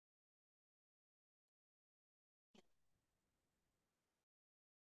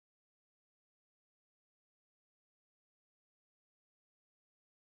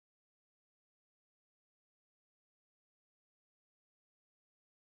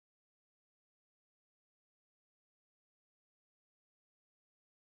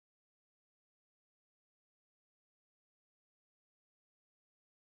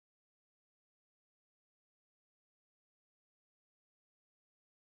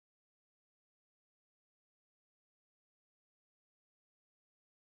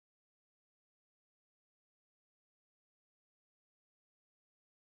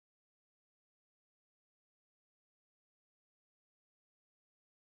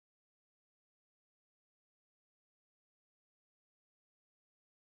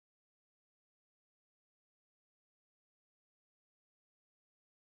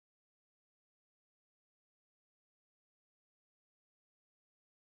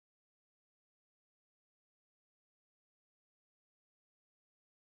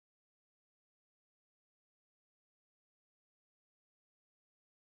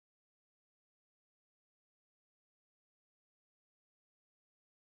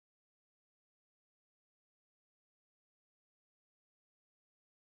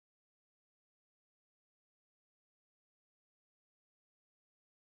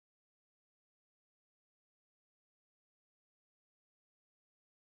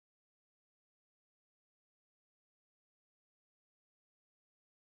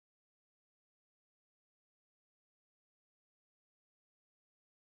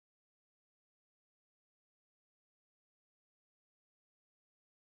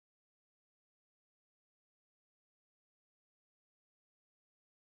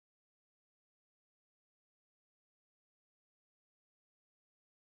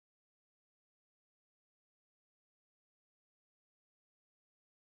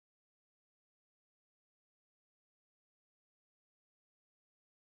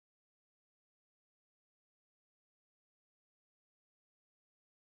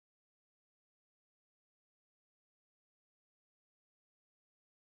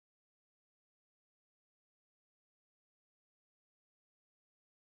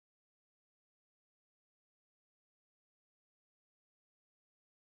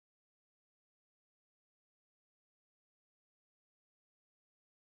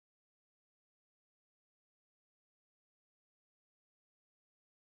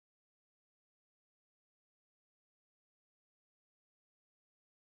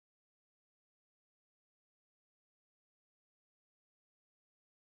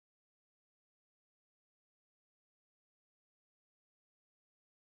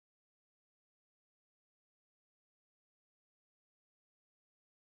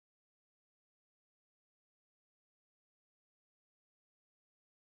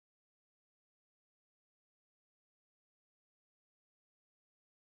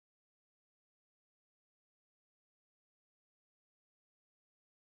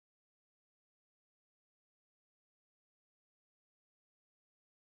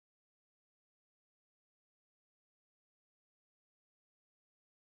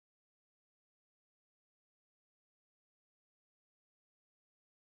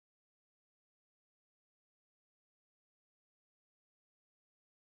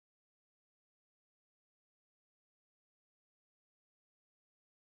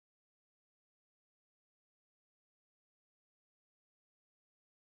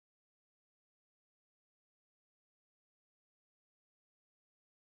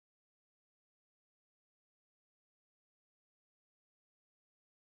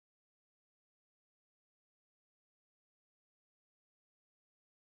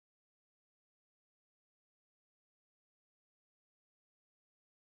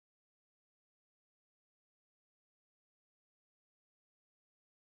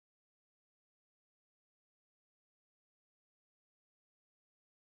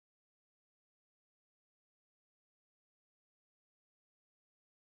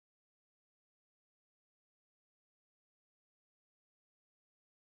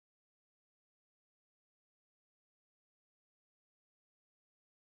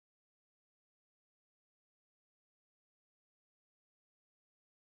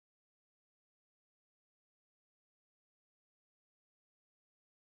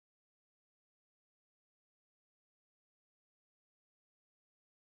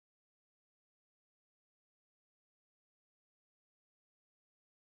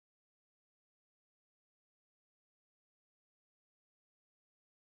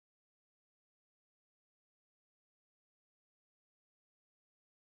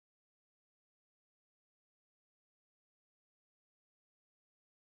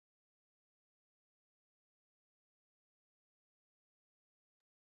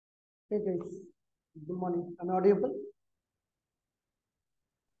Hey guys, good morning. Am I audible?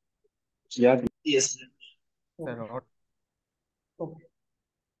 Yeah, Yes. Okay. sir. Okay.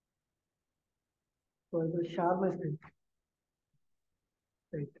 So I will share my screen.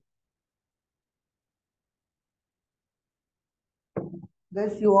 Right.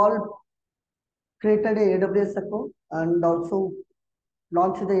 Guys, you all created a AWS account and also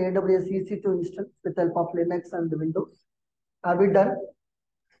launched the AWS EC2 instance with help of Linux and Windows. Are we done?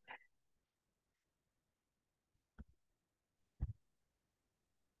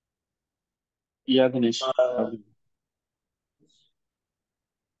 Yeah, Ganesh.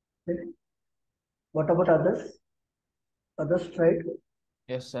 Okay. What about others? Others tried?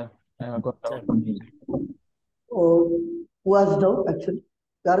 Yes, sir. I have got Sir. Or who has doubt actually?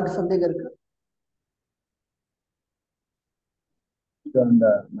 யாருக்கு சந்தேகம் இருக்கு? அந்த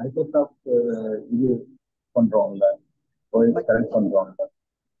Microsoft இது பண்றோம்ல connect பண்றோம்ல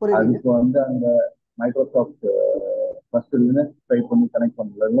புரியல. அதுக்கு வந்து அந்த Microsoft first Linux try பண்ணி கனெக்ட்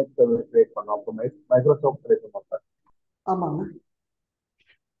பண்ணல லினக்ஸ் சர்வர் கிரியேட் பண்ணோம் அப்போ மைக்ரோசாஃப்ட் ட்ரை பண்ணோம் சார் ஆமாங்க.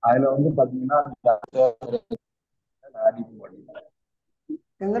 அதுல வந்து பாத்தீங்கன்னா ஆடிட் பண்ணிட்டேன்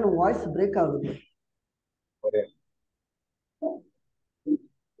எங்க வாய்ஸ் பிரேக் ஆகுது. ஒரே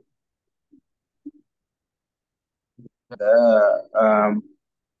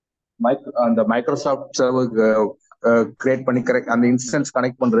அந்த மைக்ரோசாஃப்ட் சர்வருக்கு கிரியேட் பண்ணி கரெக்ட் அந்த இன்ஸ்டன்ஸ்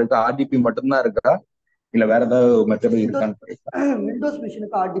கனெக்ட் பண்றதுக்கு ஆர்டிபி மட்டும்தான் இருக்கா இல்ல வேற ஏதாவது மெத்தட் இருக்கான்னு விண்டோஸ்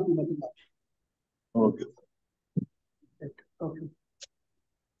மிஷினுக்கு ஆர்டிபி மட்டும்தான். ஓகே ஓகே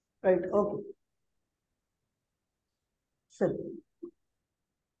ரைட் ஓகே சரி.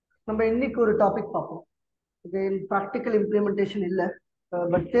 நம்ம இன்னைக்கு ஒரு டாபிக் பார்ப்போம். இது ப்ராக்டிக்கல் இம்ப்ளிமெண்டேஷன் இல்லை,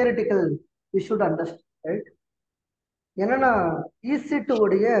 but theoretical we should understand, right? என்னன்னா EC2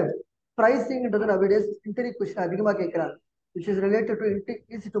 உடைய பிரைசிங்ன்றது நவடேஸ் இன்டர்வியூ கொஸ்டின் அதிகமாக கேட்குறாங்க, which is related to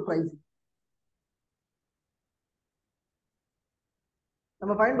EC2 pricing.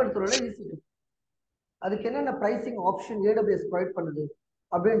 நம்ம பயன்படுத்துறோம்ல EC2, அதுக்கு என்னென்ன பிரைசிங் ஆப்ஷன் AWS ப்ரொவைட் பண்ணுது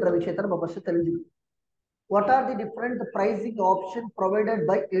அப்படின்ற விஷயத்த நம்ம ஃபர்ஸ்ட் தெரிஞ்சுக்கணும். What are the different pricing options provided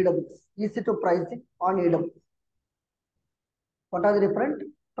by AWS? EC2 pricing on AWS. What are the different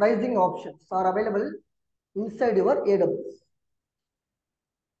pricing options are available inside your AWS?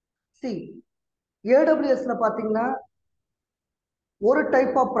 See, AWS ல பாத்தீங்கன்னா ஒரு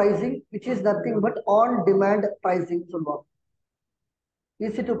type of pricing which is nothing but on demand pricing சொல்லுவாங்க.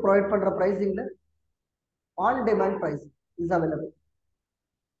 EC2 provide பண்ற pricingல on demand pricing is available.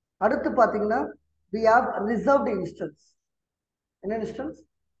 அடுத்து பாத்தீங்கன்னா we have reserved instance. என்ன instance?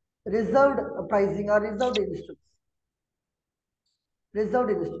 Reserved pricing or reserved instance.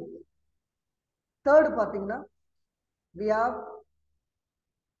 Reserved instance. Third பாத்தீங்கன்னா we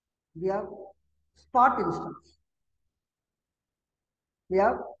have spot instance. We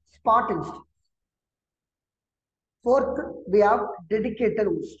have spot instance. Fourth, we have dedicated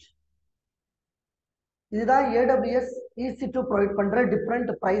host. இதுதான் AWS EC2 provide பண்ற different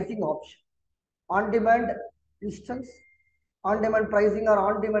pricing option. On demand instance, on demand pricing or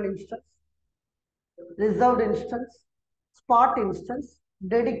on demand instance, reserved instance, spot instance,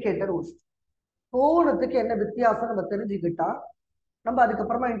 dedicated host. ஒவ்வொன்றுத்துக்கு என்ன வித்தியாசம் நம்ம தெரிஞ்சுக்கிட்டா நம்ம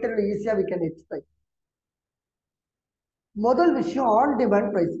அதுக்கப்புறமா interview ஈஸியா we can explain. முதல் விஷயம் ஆன்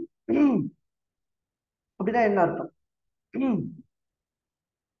டிமாண்ட் பிரைசிங். அப்படின்னா என்ன அர்த்தம்?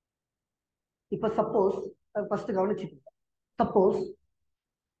 இப்ப சப்போஸ் ஃபர்ஸ்ட் கவனிச்சுக்கோங்க. சப்போஸ்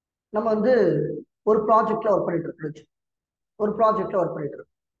நம்ம வந்து ஒரு ப்ராஜெக்ட்ல ஒர்க் பண்ணிட்டு இருக்கோம்,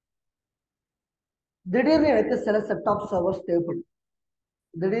 திடீர்னு எனக்கு சில செட் ஆஃப் சர்வர்ஸ்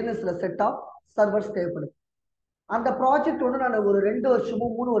தேவைப்படுது. அந்த ப்ராஜெக்ட் வந்து நான் ஒரு 2 வருஷமோ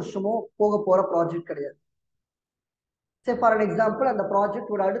 3 வருஷமோ போக போற ப்ராஜெக்ட் கிடையாது. சரி, ஃபார் அன் எக்ஸாம்பிள் அந்த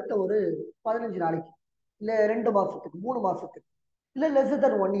ப்ராஜெக்ட் ஒரு அடுத்த ஒரு 15 நாளைக்கு, இல்ல 2 மாசத்துக்கு, 3 மாசத்துக்கு, இல்ல லெஸ்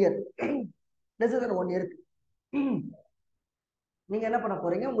தென் 1 இயர், நீங்க என்ன பண்ண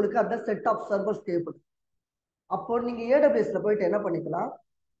போறீங்க? உங்களுக்கு அந்த செட் ஆஃப் சர்வர்ஸ் தேவைப்படுது. அப்போ நீங்க AWSல போயிட்டு என்ன பண்ணிக்கலாம்?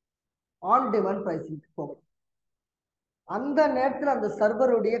 ஆன் டிமாண்ட் பிரைசிங் போகலாம். அந்த நேரத்தில் அந்த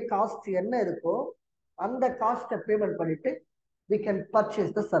சர்வருடைய காஸ்ட் என்ன இருக்கோ அந்த காஸ்ட்டை பேமெண்ட் பண்ணிட்டு we can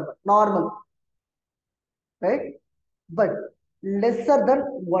purchase the server normal, right? But lesser than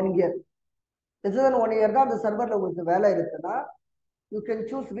 1 year, தான் அந்த சர்வர்ல உங்களுக்கு வேலை இருக்குன்னா you can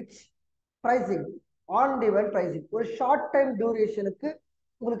choose which pricing, on demand pricing. ஒரு ஷார்ட் டைம் டியூரேஷனுக்கு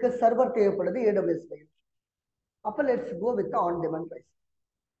உங்களுக்கு சர்வர் தேவைப்படுது AWS ல. அப்ப let's go with the on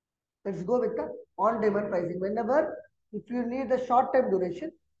demand pricing. Whenever if you need the short time duration,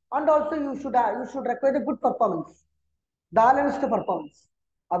 and also you should require the good performance, balanced performance,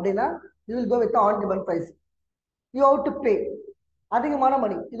 அப்படின்னா you will go with the on demand pricing. You have to pay அதிகமான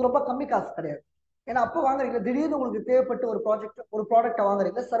மணி, இது ரொம்ப கம்மி காசு கிடையாது. ஏன்னா அப்போ வாங்குறீங்க, திடீர்னு உங்களுக்கு தேவைப்பட்டு ஒரு ப்ராடக்ட்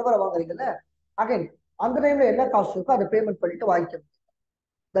வாங்குறீங்க, சர்வரை வாங்குறீங்கல்ல, அகைன் அந்த டைம்ல என்ன காசு இருக்கோ அதை பேமெண்ட் பண்ணிட்டு வாங்கிக்கணும்.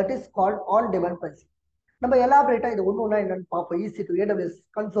 That is called on demand pricing. நம்ம எலாபரேட்டா இது ஒண்ணு என்னன்னு பார்ப்போம். ஈஸி AWS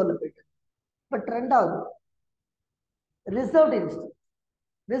கன்சோல்ல போயிட்டு. பட் ரெண்டாவது ரிசர்வ்ட் இன்ஸ்டன்ஸ்.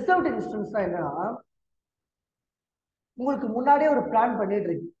 ரிசர்வ்ட் இன்ஸ்டன்ஸ்னா என்னன்னா, உங்களுக்கு முன்னாடியே ஒரு பிளான் பண்ணிட்டு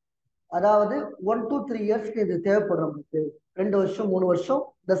இருக்கு. அதாவது 1 to 3 இயர்ஸ்க்கு இது தேவைப்படும், உங்களுக்கு 2 வருஷம் 3 வருஷம்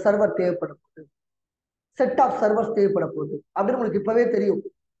இந்த சர்வர் தேவைப்படும் போகுது, செட் ஆஃப் சர்வர்ஸ் தேவைப்பட போகுது அப்படின்னு உங்களுக்கு இப்பவே தெரியும்.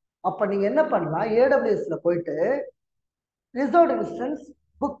 அப்ப நீங்க என்ன பண்ணலாம், AWSல போயிட்டு ரிசர்வ்ட் இன்ஸ்டன்ஸ்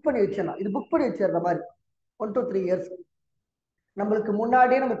புக் பண்ணி வச்சிடலாம். இது புக் பண்ணி வச்சிடுற மாதிரி 1 to 3 இயர்ஸ். நம்மளுக்கு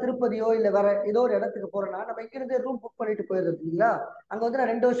முன்னாடியே நம்ம திருப்பதியோ இல்ல வேற ஏதோ ஒரு இடத்துக்கு போறோம்னா நம்ம இங்கிருந்து ரூம் புக் பண்ணிட்டு போயிடுறது இல்லைங்களா. அங்க வந்து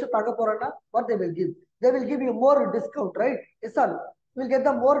நான் 2 வருஷம் தங்க போறேன்னா what they will give, they will give you more discount, right? Yes or no? You will get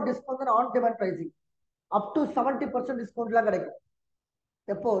the more discount than on demand pricing. up to 70% டிஸ்கவுண்ட்லாம் கிடைக்கும்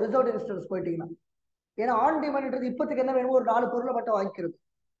எப்போ ரிசர்வ்ட் இன்ஸ்டன்ஸ் போயிட்டீங்கன்னா. ஏன்னா ஆன் டிமாண்ட்ன்றது இப்போதைக்கு என்ன வேணுமோ ஒரு 4 பொருளை மட்டும் வாங்கிக்கிறது.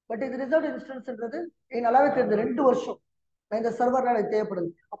 பட் இது ரிசர்வ்ட் இன்ஸ்டன்ஸ்ன்றது எனக்கு நல்லாவே தெரிஞ்சு 2 வருஷம் நான் இந்த சர்வர்னால எனக்கு தேவைப்படுது.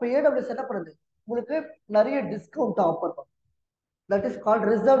 அப்போ AWS என்ன பண்ணுது, உங்களுக்கு நிறைய டிஸ்கவுண்ட் ஆஃபர் பண்ணும். That is called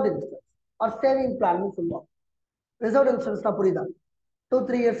reserved instance or saving plan னு சொல்லுவாங்க. reserved instance தான் புரியுதா?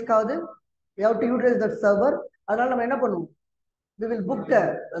 2-3 இயர்ஸ்க்காவது you have to utilize that server. அதனால நம்ம என்ன பண்ணுவோம், we will book the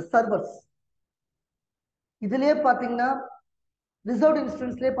servers. இதுலயே பாத்தீங்கன்னா ரிசர்வ்ட்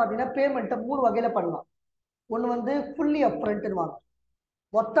இன்ஸ்டன்ஸ்லயே பாத்தீங்கன்னா பேமெண்ட்டை 3 வகையில பண்ணலாம். ஒன்னு வந்து ஃபுல்லி அப்ஃப்ரண்ட்னு வாங்க,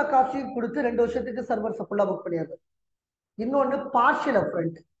 மொத்த காசையும் கொடுத்து 2 வருஷத்துக்கு சர்வர்ஸ் ஃபுல்லா புக் பண்ணியாது. இன்னொன்னு பார்ஷியல்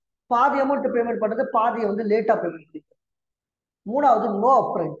அப்ஃப்ரண்ட், பாதி அமௌண்ட் பேமெண்ட் பண்றது, பாதியை வந்து லேட்டா பேமெண்ட் பண்ணிக்கிறது. மூணாவது நோ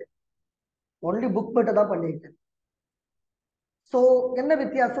அப்ஃப்ரண்ட், ஒன்லி புக் மட்டும் தான் பண்ணிருக்கேன். ஸோ என்ன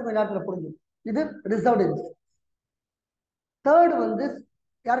வித்தியாசம் கொஞ்ச நேரத்தில் புரிஞ்சும். இது ரிசர்வ்ட் இன்ஸ்டன்ஸ். தேர்ட் வந்து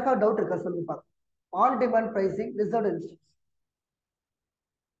யாருக்காவது டவுட் இருக்கா சொல்லி பார்க்க, on demand pricing reserved instance.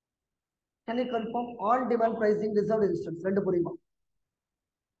 Can you confirm on demand pricing reserved instance ரெண்டு புரியுமா?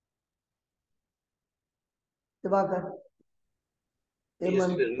 Diwakar,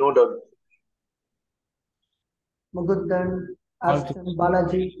 No doubt. Mukundan, Aston,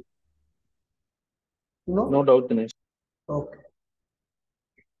 Balaji? No doubt, Dinesh. Okay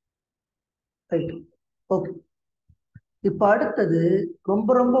right. Okay, இப்ப அடுத்தது ரொம்ப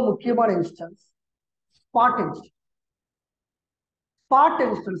ரொம்ப முக்கியமான instance, spot instance. Spot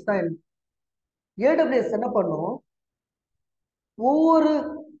instance தான் என்ன, AWS என்ன பண்ணும், ஒவ்வொரு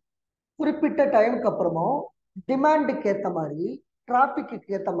குறிப்பிட்ட டைமுக்கு அப்புறமும் டிமாண்டுக்கு ஏற்ற மாதிரி டிராபிக்கு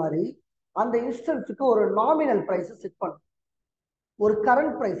ஏற்ற மாதிரி அந்த இன்ஸ்டன்ஸுக்கு ஒரு நாமினல் பிரைஸ் செட் பண்ணும், ஒரு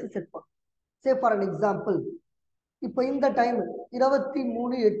கரண்ட் பிரைஸ் செட் பண்ணும். சே ஃபார் அன் எக்ஸாம்பிள், இப்போ இந்த டைம்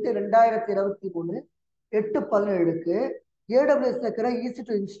 23/8/2023 8:17க்கு AWS இருக்கிற EC2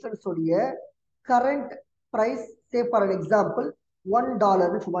 இன்ஸ்டன்ஸ் உடைய current price say for an example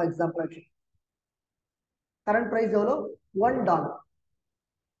 $1. சும்மா எக்ஸாம்பிள் ஆச்சு, கரண்ட் பிரைஸ் எவ்வளோ, $1.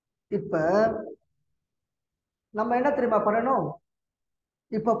 இப்ப நம்ம என்ன தெரியுமா பண்ணணும்,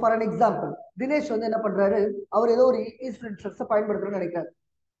 இப்போ ஃபார் அன் எக்ஸாம்பிள் தினேஷ் வந்து என்ன பண்றாரு, அவர் ஏதோ ஒரு EC2 இன்ஸ்டன்ஸை பயன்படுத்தணும்னு நினைக்கிறாரு.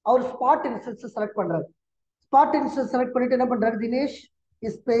 அவர் ஸ்பாட் இன்ஸ்டன்ஸ் செலக்ட் பண்றாரு. ஸ்பாட் இன்ஸ்டன்ஸ் செலக்ட் பண்ணிட்டு என்ன பண்றாரு, தினேஷ்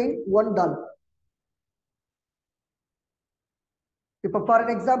இஸ் பேயிங் $1. இப்ப ஃபார்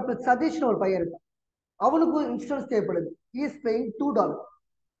அன் எக்ஸாம்பிள் சதீஷ்னு ஒரு பையன் இருக்கான், அவனுக்கு இன்சூரன்ஸ் தேவைப்படுது, இஸ் பேயிங் $2.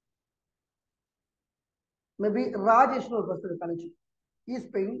 மேபி ராஜேஷ்னு ஒரு பர்சன் இருக்கான்னு, இஸ்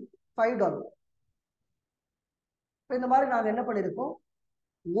பேயிங் $5. இந்த மாதிரி நாங்க என்ன பண்ணிருக்கோம்,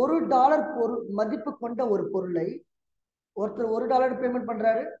 $1 பொருள் மதிப்பு கொண்ட ஒரு பொருளை ஒருத்தர் $1 பேமெண்ட்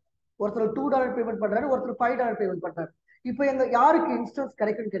பண்றாரு, ஒருத்தர் $2 பேமெண்ட் பண்றாரு, ஒருத்தர் $5 பேமெண்ட் பண்றாரு. இப்போ எங்க யாருக்கு இன்சூரன்ஸ்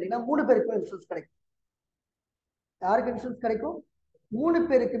கிடைக்கும்னு கேட்டீங்கன்னா 3 பேருக்குமே இன்சூரன்ஸ் கிடைக்கும். யாருக்கு இன்சூரன்ஸ் கிடைக்கும், 3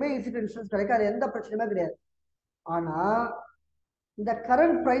 பேருக்குமே EC2 இன்சூரன்ஸ் கிடைக்கும், அது எந்த பிரச்சனையுமே கிடையாது. ஆனா இந்த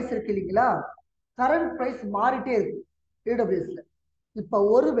கரண்ட் பிரைஸ் இருக்கு இல்லைங்களா, கரண்ட் பிரைஸ் மாறிட்டே இருக்கு AWSல. இப்ப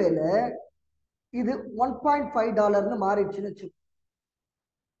ஒருவேளை இது $1.5 மாறிடுச்சுன்னு வச்சு,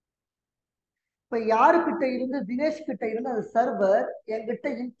 இப்ப யாருக்கிட்ட இருந்து, தினேஷ் கிட்ட இருந்து அந்த சர்வர் என்கிட்ட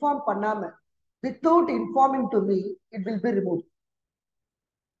இன்ஃபார்ம் பண்ணாம, without informing to me, it will be remove.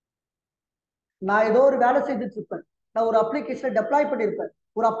 நான் ஏதோ ஒரு வேலை செய்துட்டு இருப்பேன், நான் ஒரு அப்ளிகேஷனை டெப்ளாய் பண்ணிருப்பேன்,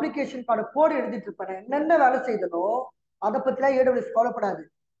 ஒரு அப்ளிகேஷனுக்கான கோட் எழுதிட்டு இருப்பேன், என்னென்ன வேலை செய்தனோ அதை பத்திலாம் AWS கவலைப்படாது.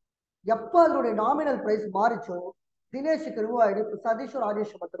 எப்போ அதனுடைய நாமினல் பிரைஸ் மாறிச்சோ தினேஷுக்கு ரிமூவ் ஆயிடும், சதீஷ்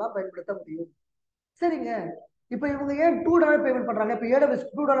ராஜேஷ் மட்டும் தான் பயன்படுத்த முடியும். சரிங்க, இப்ப இவங்க ஏன் $2 பேமெண்ட் பண்றாங்க, இப்ப AWS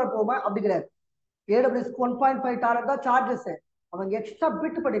 $2 போகுமா, அப்படி கிடையாது. AWS $1.5 தான் சார்ஜஸ். அவங்க எக்ஸ்ட்ரா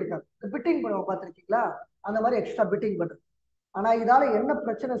பிட் பண்ணிருக்காங்க, பிட்டிங் பண்ணுவாங்க பார்த்திருக்கீங்களா, அந்த மாதிரி எக்ஸ்ட்ரா பிட்டிங் பண்றது. ஆனா இதால என்ன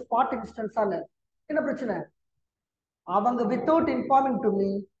பிரச்சனை, ஸ்பாட் இன்ஸ்டன்ஸால என்ன பிரச்சனை, அவங்க without informing to me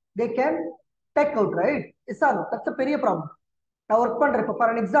they can take out, right? Is R no, that's a பெரிய ப்ராப்ளம். நான் ஒர்க் பண்றேன். இப்போ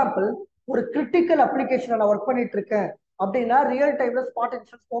ஃபார் எக்ஸாம்பிள் ஒரு கிரிட்டிக்கல் அப்ளிகேஷனை நான் ஒர்க் பண்ணிட்டு இருக்கேன் அப்படின்னா ரியல் டைம்ல ஸ்பாட்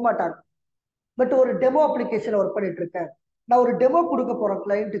இன்ஸ்டன்ஸ் போக மாட்டாங்க. பட் ஒரு டெமோ அப்ளிகேஷன் ஒர்க் பண்ணிட்டு இருக்கேன், நான் ஒரு டெமோ கொடுக்க போறேன்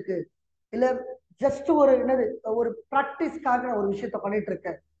கிளைண்ட்டுக்கு, இல்ல ஜஸ்ட் ஒரு என்னது ஒரு ப்ராக்டிஸ்க்காக நான் ஒரு விஷயத்த பண்ணிட்டு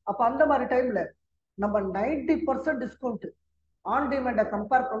இருக்கேன். அப்ப அந்த மாதிரி டைம்ல நம்ம 90% டிஸ்கவுண்ட் ஆன் டிமாண்ட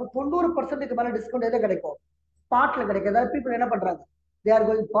கம்பேர் பண்ணி 90%க்கு மேல டிஸ்கவுண்ட் எது கிடைக்கும்? ஸ்பாட்ல கிடைக்கும். அதாவது பீப்புள் என்ன பண்றாங்க, they are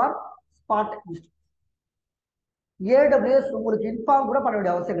going for spot. AWS உங்களுக்கு இன்ஃபார்ம் கூட பண்ண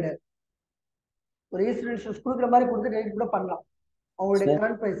வேண்டிய அவசியம் கிடையாது. ஒரு இன்ஸ்டன்ஸ் கொடுக்குற மாதிரி கொடுத்து டெலிட் கூட பண்ணலாம். அவங்களுடைய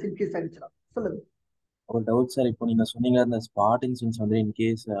கரண்ட் பிரைஸ் இன்க்ரீஸ் ஆயிடுச்சுனா. சொல்லுங்க. ஒரு டவுட் சார். இப்போ நீங்க சொன்னீங்க இந்த ஸ்பாட் இன்சூரன்ஸ் வந்து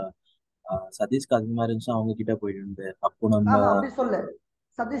இன்கேஸ் சதீஷ்க்கு அது மாதிரி இருந்துச்சுன்னா அவங்க கிட்ட போயிட்டு அப்போ நம்ம அப்படி சொல்ல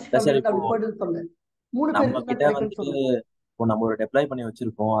சதீஷ் சார் இப்போ அப்படி போயிட்டு சொல்ல 3 நம்ம பேருக்கு கிட்ட வந்துட்டு இப்போ நம்ம ஒரு டெப்ளாய் பண்ணி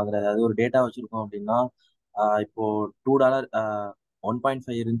வச்சிருக்கோம், அதுல ஏதாவது ஒரு டேட்டா வச்சிருக்கோம் அப்படின்னா இப்போ $2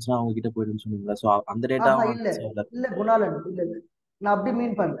 1.5 இருந்துச்சுன்னா அவங்க கிட்ட போயிடுன்னு சொன்னீங்களா? ஸோ அந்த டேட்டா இல்ல குணாலன், இல்ல நான் அப்படி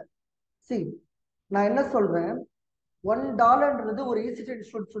மீன் பண்ணல. சரி, நான் என்ன சொல்றேன், $1 ஒரு ஈசிடி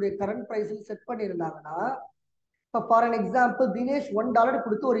இன்சூரன்ஸ் கரண்ட் பிரைஸ் செட் பண்ணிருந்தாங்கன்னா, இப்ப ஃபார் அன் எக்ஸாம்பிள் தினேஷ் $1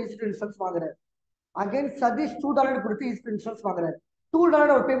 கொடுத்து ஒரு ஈசிடி இன்சூரன்ஸ் வாங்குறாரு, அகைன் சதீஷ் $2 கொடுத்து ஈசிடி இன்சூரன்ஸ் வாங்குறாரு.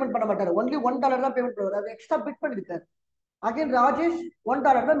 $2 அவர் பேமெண்ட் பண்ண மாட்டாரு, ஒன்லி $1 தான் பேமெண்ட் பண்ணுவாரு. அது எக்ஸ்ட்ரா பிட் பண்ணிருக்காரு. அகைன் ராஜேஷ்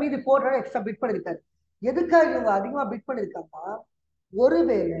 $1 தான் மீதி $4 எக்ஸ்ட்ரா பிட் பண்ணிருக்காரு. எதுக்காக இவங்க அதிகமா பிட் பண்ணிருக்காங்கன்னா,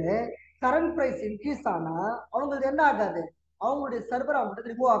 ஒருவேளை கரண்ட் பிரைஸ் இன்க்ரீஸ் ஆனா அவங்களுக்கு என்ன ஆகாது, அவங்களுடைய சர்வர்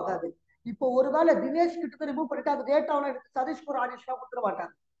அவங்களுக்கு ரிமூவ் ஆகாது. இப்போ ஒருவேளை தினேஷ் கிட்ட ரிமூவ் பண்ணிட்டு அந்த டேட்டாவை எடுத்து சதீஷ்க்கு ராஜேஷ்லாம் கொடுத்துட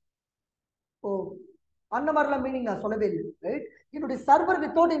மாட்டாங்க. ஓ, அந்த மாதிரிலாம் மீனிங் நான் சொல்லவே இல்லை. ரைட், என்னுடைய சர்வர்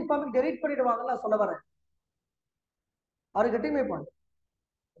வித்தவுட் இன்ஃபார்மிங் டெலீட் பண்ணிடுவாங்கன்னு நான் சொல்ல வரேன். Are you getting my point?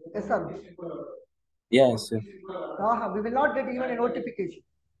 Yes sir. Yes sir. We will not get even a notification.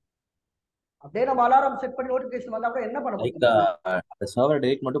 அப்படியே நம்ம அலாரம் செட் பண்ணி நோட்டிபிகேஷன் வந்தா கூட என்ன பண்ண போறோம்? அந்த சர்வர்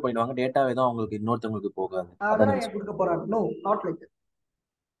டெலீட் மட்டும் பண்ணிடுவாங்க, டேட்டா ஏதோ உங்களுக்கு இன்னொருத்தவங்களுக்கு போகாது. அதான் ஏன் கொடுக்க போறாங்க? No, not like that.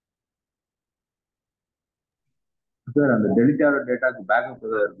 Sir அந்த டெலிட் ஆகிற டேட்டாக்கு பேக்கப்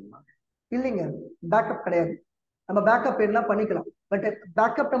ஏதாவது இருக்குமா? இல்லைங்க, பேக்கப் கிடையாது. நம்ம பேக்கப் என்ன பண்ணிக்கலாம், பட்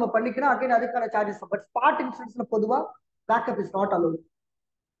பேக்கப் நம்ம பண்ணிக்கலாம், அகைன் அதுக்கான சார்ஜஸ். பட் ஸ்பாட் இன்சூரன்ஸ்ல பொதுவா backup is not allowed.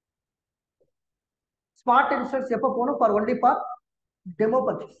 Spot insurance எப்போ போகணும்? For only for demo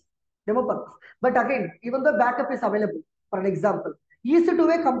purchase, demo purpose. But again, even though backup is available, for an example,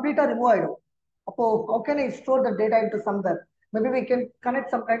 EC2 complete remove item. How can I store the data into somewhere? Maybe we can connect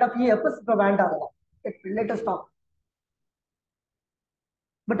some kind of EFS for Vanda. Let us talk.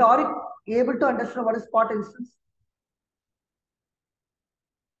 But are you able to understand what is spot instance?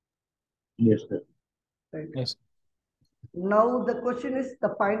 Yes, sir. Right. Yes. Now the question is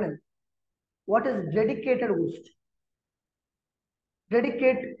the final. What is dedicated host?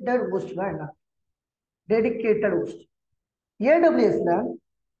 Dedicated host வேணா, dedicated host AWSல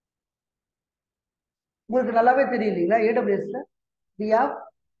உங்களுக்கு நல்லாவே தெரியலீங்களா? AWSல we have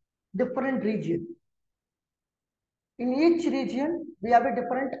different region. In each region we have a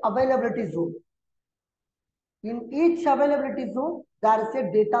different availability zone. In each availability zone there is a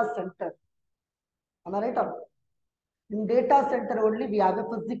data center. Am I right? In data center only we have a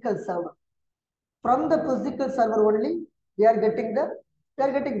physical server. From the physical server only we are getting the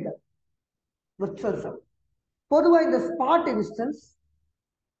virtual server. பொதுவா இந்த spot instance,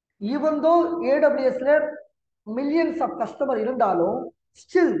 even though AWSல millions of customer இருந்தாலும்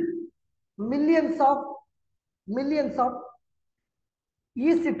still millions of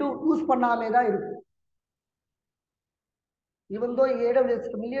EC2 use பண்ணாமே தான் இருக்கு. even though AWS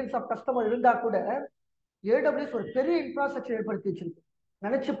millions of customer இருந்தா கூட AWS ஒரு பெரிய இன்ஃப்ராஸ்ட்ரக்சர் ஏற்படுத்தி வச்சிருக்கு.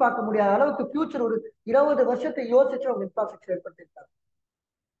 நினைச்சு பார்க்க முடியாத அளவுக்கு ஃபியூச்சர் ஒரு 20 வருஷத்தை யோசிச்சு அவங்க இன்ஃப்ராஸ்ட்ரக்சர் ஏற்படுத்திருக்காங்க.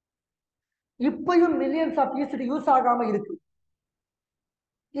 இப்பயும் மில்லியன்ஸ் ஆஃப் EC2 யூஸ் ஆகாம இருக்கு.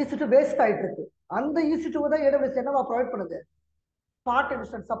 EC2 வேஸ்ட் ஆயிட்டு இருக்கு. அந்த EC2 தான் AWS என்னவா ப்ரொவைட் பண்ணுது? ஸ்பாட்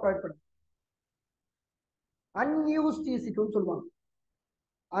இன்ஸ்டன்ஸா ப்ரொவைட் பண்ணுது. அன்யூஸ்ட் EC2 சொல்லுவாங்க.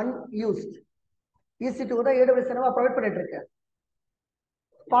 அன்யூஸ்ட் EC2 தான் AWS என்னவா ப்ரொவைட் பண்ணிட்டு இருக்கு?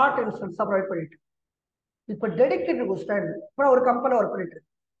 ஸ்பாட் இன்ஸ்டன்ஸா ப்ரொவைட் பண்ணிட்டு. இப்ப டெடிகேட்டட் ஹோஸ்ட் இப்ப ஒரு கம்பெனி ஒர்க் பண்ணிட்டு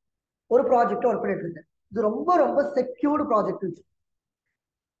இருக்கு, ஒரு ப்ராஜெக்ட் ஒர்க் பண்ணிட்டு இருக்கு. இது ரொம்ப ரொம்ப செக்யூர்டு ப்ராஜெக்ட்.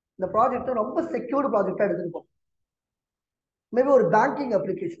 இந்த ப்ராஜெக்ட் ரொம்ப செக்யூர்டு ப்ராஜெக்டா எடுத்துருக்கோம். மேபி ஒரு பேங்கிங்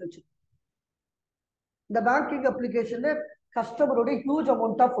அப்ளிகேஷன் வச்சு, இந்த பேங்கிங் அப்ளிகேஷன்ல கஸ்டமருடைய ஹியூஜ்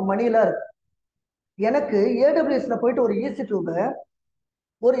அமௌண்ட் ஆஃப் மணில இருக்கு. எனக்கு AWSல போயிட்டு ஒரு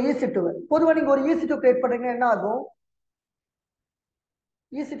EC2 பொதுவாக நீங்க ஒரு EC2 கிரியேட் பண்றீங்கன்னா என்ன ஆகும்?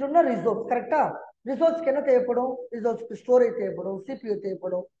 EC2னா ரிசோர்ஸ், கரெக்டா? ரிசோர்ஸ்க்கு என்ன தேவைப்படும்? ரிசோர்ஸ்க்கு ஸ்டோரேஜ் தேவைப்படும், CPU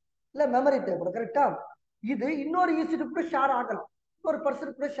தேவைப்படும், இல்ல மெமரி தேவைப்படும், கரெக்டா? இது இன்னொரு EC2 கூட ஷேர் ஆகலாம், ஒரு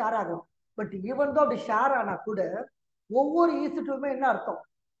பர்சன் கூட ஷேர் ஆகலாம். பட் ஈவன் தான் அப்படி ஷேர் ஆனா கூட ஒவ்வொரு EC2மே என்ன அர்த்தம்?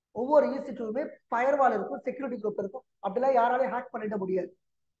 ஒவ்வொரு EC2மே ஃபயர்வால் இருக்கும், செக்யூரிட்டி குரூப் இருக்கும். அப்படிலாம் யாராலையும் ஹேக் பண்ணிட முடியாது.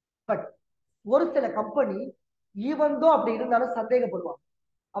 பட் ஒரு சில கம்பெனி ஈவன் தோ அப்படி இருந்தாலும் சந்தேகப்படுவாங்க.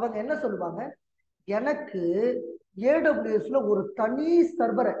 அவங்க என்ன சொல்லுவாங்க, எனக்கு AWSல ஒரு தனி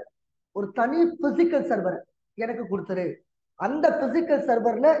சர்வரை, ஒரு தனி பிசிக்கல் சர்வரை எனக்கு கொடுத்துரு. அந்த பிசிக்கல்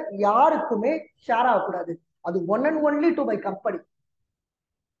சர்வர்ல யாருக்குமே ஷேர் ஆகக்கூடாது. அது one and only to my company,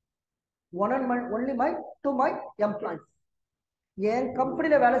 one and only to my employees. என்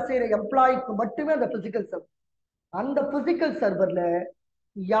கம்பெனில வேலை செய்யற எம்ப்ளாய்க்கு மட்டுமே அந்த பிசிக்கல் சர்வர். அந்த பிசிக்கல் சர்வர்ல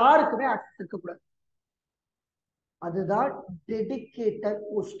யாருக்குமே ஆக்சஸ் இருக்கக்கூடாது. அதுதான் டெடிகேட்டட்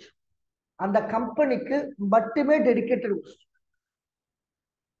ஹோஸ்ட். அந்த கம்பெனிக்கு மட்டுமே டெடிகேட்டட் ஹோஸ்ட்.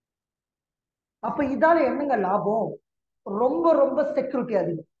 அப்ப இதால என்னங்க லாபம்? ரொம்ப ரொம்ப செக்யூரிட்டி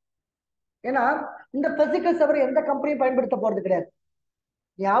அதிகம். ஏன்னா இந்த பிசிக்கல் சர்வர் எந்த கம்பெனியும் பயன்படுத்த போறது கிடையாது.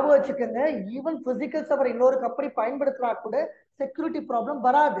 ஞாபகம் வச்சுக்கோங்க, ஈவன் பிசிக்கல் சர்வர் இன்னொரு கம்பெனி பயன்படுத்தினா கூட செக்யூரிட்டி ப்ராப்ளம்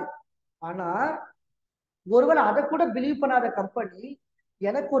வராது. ஆனா ஒருவேளை அதை கூட பிலீவ் பண்ணாத கம்பெனி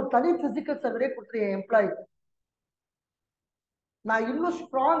எனக்கு ஒரு தனி பிசிக்கல் சர்வரே கொடுத்துரு என் எம்ப்ளாய்க்கு, நான் இன்னும்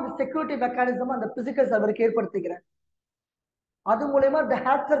ஸ்ட்ராங் செக்யூரிட்டி மெக்கானிசம் அந்த பிசிக்கல் சர்வருக்கு ஏற்படுத்திக்கிறேன், அது மூலமா the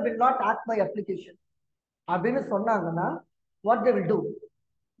hacker will not hack my application அப்படின்னு சொன்னாங்கன்னா what they will do,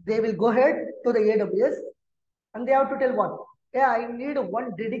 they will go ahead to the AWS and they have to tell what, yeah, I need one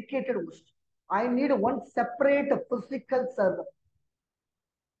dedicated host, I need one separate physical server.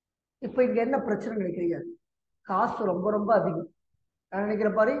 இப்ப இங்க என்ன பிரச்சனை நினைக்கிறீங்க? காசு ரொம்ப ரொம்ப அதிகம். நான் நினைக்கிற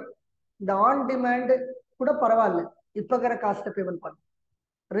பாரு, இந்த ஆன் டிமாண்ட் கூட பரவாயில்ல, இப்ப இருக்கிற காஸ்ட்டை பேமெண்ட் பண்ண.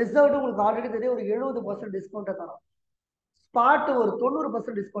 ரிசர்வ்டு உங்களுக்கு ஆல்ரெடி தெரியும், ஒரு 70% டிஸ்கவுண்ட் தரோம். ஸ்பாட் ஒரு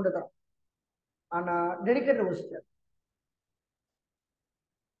 90% டிஸ்கவுண்ட் தரோம். ஆனா டெடிகேட்டட் ஹோஸ்ட்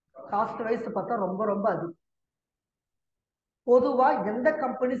காஸ்ட் வைஸ் பார்த்தா ரொம்ப ரொம்ப அதிகம். பொதுவா எந்த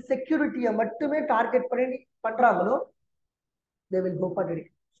கம்பெனி செக்யூரிட்டியை மட்டுமே டார்கெட் பண்ணி பண்றாங்களோ they will go for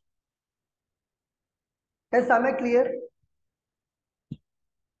dedicated. Yes, am I clear?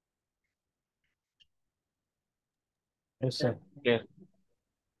 Yes, sir. Clear.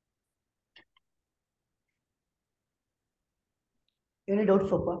 Any doubts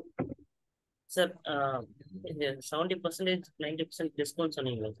so far? Sir, 70%, 90% discount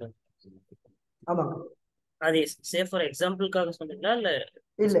சொன்னீங்களா சார்? ஆமாங்க. அது சே ஃபார் எக்ஸாம்பிளுக்காக சொன்னீங்களா இல்ல இல்ல,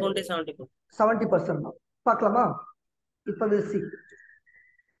 டிஸ்கவுண்டே 70%? 70% தான். பார்க்கலாமா? இப்ப we'll see.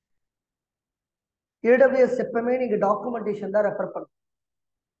 AWS எப்பவுமே நீங்க டாக்குமெண்டேஷன் தான் ரெஃபர் பண்ணணும்.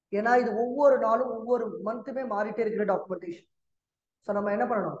 ஏன்னா இது ஒவ்வொரு நாளும் ஒவ்வொரு மந்த்துமே மாறிட்டே இருக்கிற டாக்குமெண்டேஷன். ஸோ நம்ம என்ன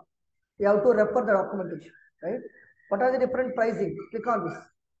பண்ணணும்? You have to refer the documentation, right? What are the different pricing? Click on this.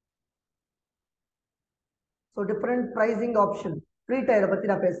 So different pricing option. Free tier பத்தி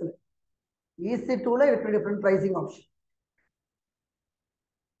நான் பேசல. EC2ல இருக்கிற different pricing option.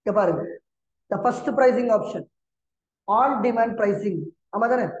 இங்க பாருங்க. The first pricing option, on demand pricing. ஆமா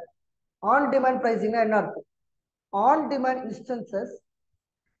தானே? On demand pricing என்ன அர்த்தம்? On demand instances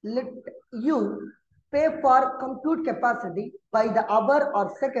let you pay for compute capacity by the hour or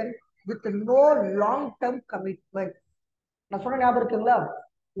second with no long term commitment. நான் சொன்ன ஞாபகம் இருக்குங்களா?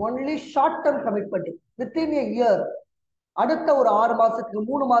 Only short term commitment. Within a year, அடுத்த ஒரு 6 மாசத்துக்கு,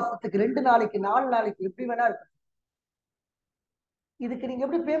 3 மாசத்துக்கு, 2 நாளைக்கு, 4 நாளைக்கு, எப்படி வேணா இருக்கு. இதுக்கு நீங்க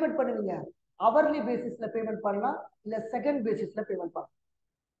எப்படி பேமெண்ட் பண்ணுவீங்க? அவர்லி பேசிஸ்ல பேமெண்ட் பண்ணலாம், இல்ல செகண்ட் பேசிஸ்ல பேமெண்ட் பண்ணலாம்.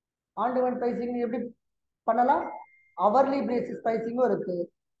 ஆன் டிமாண்ட் பிரைசிங் எப்படி பண்ணலாம்? அவர்லி பேசிஸ் பிரைசிங்கும் இருக்கு,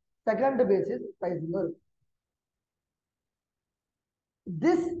 செகண்ட் பேசிஸ் பிரைசிங்கும் இருக்கு.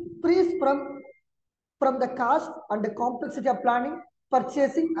 This frees from the cost and the complexity of planning,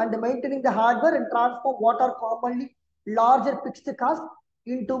 purchasing and maintaining the hardware and transform what are commonly larger fixed cost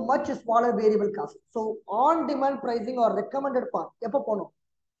into much smaller variable cost. So on demand pricing or recommended part எப்ப போனோம்?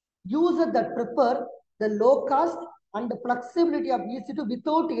 User that prefer the low cost and the flexibility of EC2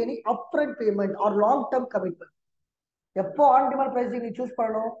 without any upfront payment or long term commitment. எப்போ on demand pricing நீ choose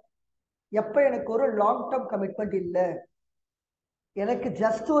பண்ணணும்? எப்ப எனக்கு ஒரு long term commitment இல்ல, எனக்கு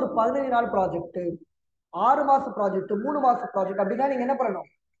ஜஸ்ட் ஒரு 15 நாள் ப்ராஜெக்ட், 6 மாசம் ப்ராஜெக்ட், 3 மாசம் ப்ராஜெக்ட், அப்படின்னா நீங்க என்ன பண்ணணும்?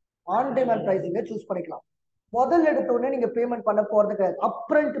 ஆன் டிமாண்ட் பிரைசிங்கை சூஸ் பண்ணிக்கலாம். முதல் எடுத்த உடனே நீங்க பேமெண்ட் பண்ண போறது கிடையாது.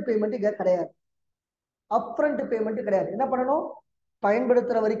 அப்ரண்ட் பேமெண்ட் இங்க கிடையாது. அப்ரண்ட் பேமெண்ட் கிடையாது. என்ன பண்ணணும்?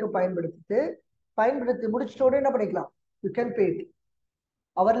 பயன்படுத்துற வரைக்கும் பயன்படுத்தி முடிச்சிட்ட உடனே என்ன பண்ணிக்கலாம்? You can pay it.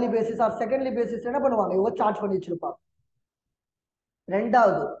 Hourly basis R secondly basis என்ன பண்ணுவாங்க? இவங்க சார்ஜ் பண்ணி வச்சிருப்பாங்க.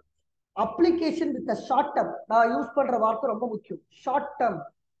 ரெண்டாவது, அப்ளிகேஷன் வித் ஷார்ட் டேர்ம். நான் யூஸ் பண்ற வார்த்தை ரொம்ப முக்கியம், short term.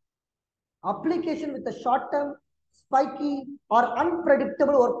 Application with a short term, spiky or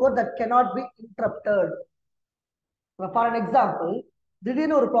unpredictable workload that cannot be interrupted. For an example,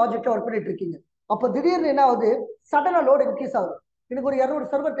 திடீர்னு ஒரு ப்ராஜெக்ட் ஒர்க் பண்ணிட்டு இருக்கீங்க. அப்ப திடீர்னு என்ன ஆகுது? சடனா லோட் இன்க்ரீஸ் ஆகுது. எனக்கு ஒரு 200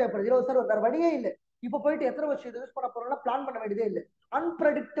 சர்வர் தேவைப்படுது, 20 சர்வர், வேற வழியே இல்லை. இப்ப போயிட்டு எத்தனை வருஷம் யூஸ் பண்ண போறோம்னா பிளான் பண்ண வேண்டியதே இல்லை.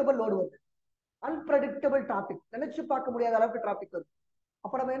 அன்பிரடிக்டபிள் லோடு வருது, அன்பிரடிக்டபிள் டிராபிக், நினைச்சு பார்க்க முடியாத அளவுக்கு டிராபிக் வருது.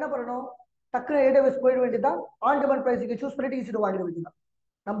 அப்ப நம்ம என்ன பண்ணணும், டக்குனு ஏடபிள்யூஎஸ் போயிட வேண்டியதான், ஆன் டிமாண்ட் பிரைசிங் சூஸ் பண்ணிட்டு ஈஸிட்டு வாங்கிட வேண்டியதான்.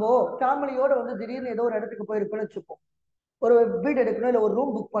 நம்ம ஃபேமிலியோட வந்து திடீர்னு ஏதோ ஒரு இடத்துக்கு போயிருக்கோம்னு வச்சுப்போம், ஒரு வீடு எடுக்கணும் இல்ல ஒரு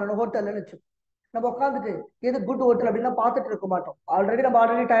ரூம் புக் பண்ணணும் ஹோட்டல்ல வச்சுப்போம். நம்ம உட்காந்துட்டு எது குட் ஹோட்டல் அப்படின்னா பார்த்துட்டு இருக்க மாட்டோம். நம்ம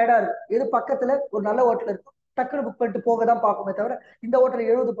ஆல்ரெடி டயர்டா இருக்கு, எது பக்கத்துல ஒரு நல்ல ஹோட்டல் இருக்கும் டக்குனு புக் பண்ணிட்டு போக தான் பார்க்குமே தவிர இந்த ஹோட்டல்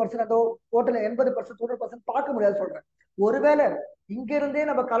 70%, அந்த ஹோட்டல் 80%, 100% பார்க்க முடியாது சொல்றேன். ஒருவேளை இங்க இருந்தே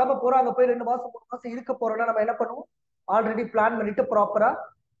நம்ம கிளம்ப போறோம், அங்க போய் 2 மாசம் 3 மாசம் இருக்க போறோம்னா நம்ம என்ன பண்ணுவோம், ஆல்ரெடி பிளான் பண்ணிட்டு ப்ராப்பரா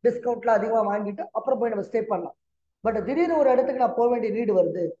டிஸ்கவுண்ட்ல அதிகமா வாங்கிட்டு அப்புறம் போய் நம்ம ஸ்டே பண்ணலாம். பட் திடீர்னு ஒரு இடத்துக்கு நான் போக வேண்டிய நீடு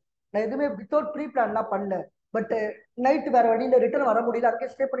வருது, நான் எதுவுமே வித்தவுட் ப்ரீ பிளான்லாம் பண்ணல, பட் நைட் வேற வழியில ரிட்டர்ன் வர முடியல,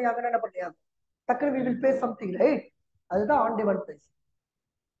 அங்கே ஸ்டே பண்ணி ஆகணும், என்ன பண்ணியாங்க டக்குனு we will pay something, right? அதுதான் on demand price.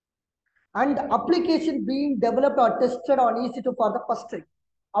 And application being developed R tested on ஈஸி2 for the first time,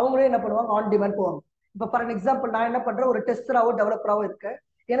 அவங்களே என்ன பண்ணுவாங்க ஆன் டிமாண்ட் போவாங்க. இப்போ ஃபார் எக்ஸாம்பிள் நான் என்ன பண்றேன், ஒரு டெஸ்டராவோ டெவலப்பராவோ இருக்கேன்,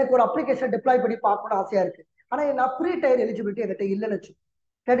 எனக்கு ஒரு அப்ளிகேஷன் டிப்ளாய் பண்ணி பார்க்கணும்னு ஆசையா இருக்கு, ஆனா நான் ஃப்ரீ டயர் எலிஜிபிலிட்டி என்கிட்ட இல்லைன்னு வச்சு,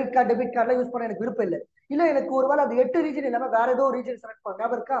 கிரெடிட் கார்டு டெபிட் கார்டுலாம் யூஸ் பண்ண எனக்கு விருப்பம் இல்லை, இல்ல எனக்கு ஒருவேளை அந்த 8 ரீஜன் இல்லாம வேற ஏதோ ரீஜன் செலக்ட் பண்ண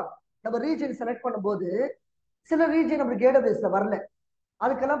ஞாபகம் இருக்கா, நம்ம ரீஜன் செலக்ட் பண்ணும்போது சில ரீஜன் நம்மளுக்கு ஏடபிள்யூஎஸ்ல வரல,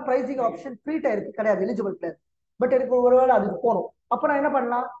 அதுக்கெல்லாம் பிரைசிங் ஆப்ஷன் ஃப்ரீ டயருக்கு கிடையாது, எலிஜிபிள் கிடையாது. பட் எனக்கு ஒருவேளை அதுக்கு போகணும், அப்ப நான் என்ன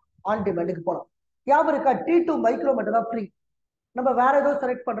பண்ணலாம், ஆன் டிமாண்டுக்கு போகலாம். ஞாபகம் இருக்கா, T2 மைக்ரோ மட்டும் தான் ஃப்ரீ, நம்ம வேற ஏதோ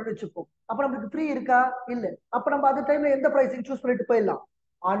செலக்ட் பண்றோம்னு வச்சுப்போம், அப்ப நம்மளுக்கு ஃப்ரீ இருக்கா இல்ல, அப்ப நம்ம அந்த டைம்ல எந்த பிரைசிங் சூஸ் பண்ணிட்டு போயிடலாம்,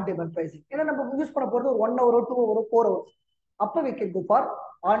 ஆன் டிமாண்ட் பிரைசிங். ஏன்னா நம்ம யூஸ் பண்ண போறது 1 hour 2 hour 4 hours, அப்ப we can go for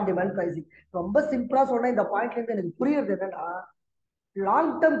on demand pricing. ரொம்ப சிம்பிளா சொன்ன இந்த பாயிண்ட்ல இருந்து எனக்கு புரியுறது என்னன்னா,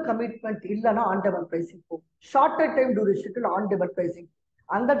 லாங் டேர்ம் கமிட்மெண்ட் இல்லைன்னா ஆன் டிமாண்ட் பிரைசிங் போகும், shorter time டியூரேஷனுக்கு on demand pricing.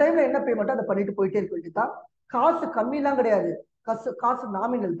 அந்த டைம்ல என்ன பேமெண்ட் அதை பண்ணிட்டு போயிட்டே இருக்க வேண்டியதுதான், காசு கம்மிலாம் கிடையாது, காசு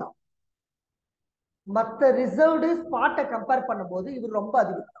நாமினல் தான். மற்ற ரிசர்வ்டு ஸ்பாட்டை கம்பேர் பண்ணும்போது இது ரொம்ப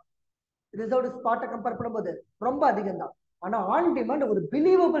அதிகம் தான், ரிசர்வ்டு ஸ்பாட்டை கம்பேர் பண்ணும்போது ரொம்ப அதிகம் தான். ஆனா ஆன் டிமாண்ட் ஒரு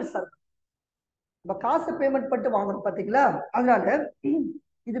பிலீவபிள் சர்வீஸ், நம்ம காசு பேமெண்ட் பண்ணிட்டு வாங்கணும் பாத்தீங்களா, அதனால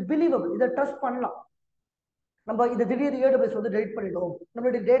இது பிலீவபிள், இதை ட்ரஸ்ட் பண்ணலாம். நம்ம இதை திடீர் ஏடபிள்யூஎஸ் வந்து டெலிட் பண்ணிடும்,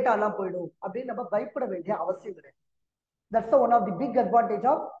 நம்மளுடைய டேட்டா எல்லாம் போயிடும் அப்படின்னு நம்ம பயப்பட வேண்டிய அவசியம் கிடையாது. That's the one of the big advantage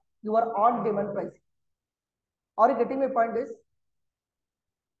of your on-demand pricing. Are you getting my point? Is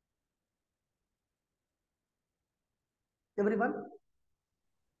everyone?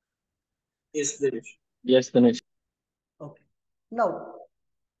 Yes, Dinesh. Yes, Dinesh. Okay. Now,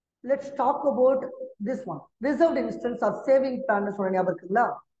 let's talk about this one. Reserved instance or saving plan.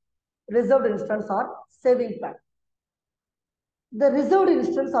 Reserved instance or saving plan. The reserved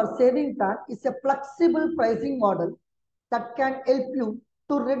instance or saving plan is a flexible pricing model that can help you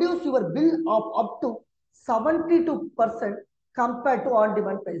to reduce your bill of up to 72% compared to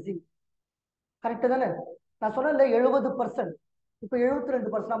on-demand pricing. Correct தானே? நான் சொன்னேன்ல 70%, இப்போ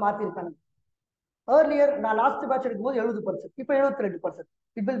 72% மாத்திருக்காங்க. Earlier நான் last batch எடுக்கும்போது 70%, இப்போ 72%.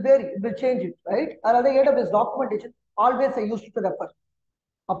 It will vary, it will change it, right? அதனால AWS documentation always I used to refer.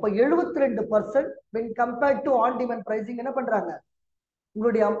 அப்போ 72% when compared to on-demand pricing என்ன பண்றாங்க,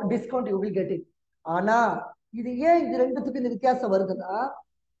 உங்களுடைய discount you will get it. ஆனா இது ஏன் இது ரெண்டுத்துக்கு இந்த வித்தியாசம் வருதுன்னா,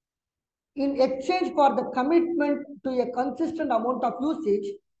 in exchange for the commitment to a consistent amount of usage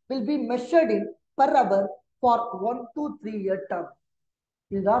will be measured in per hour for 1 to 3 year term.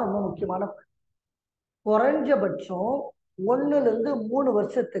 இதுதான் ரொம்ப முக்கியமான, குறைஞ்சபட்சம் 1 ல இருந்து 3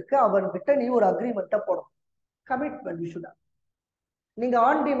 வருஷத்துக்கு அவன்கிட்ட நீ ஒரு அக்ரிமெண்ட்டை போடும், கமிட்மெண்ட் விஷயம். நீங்க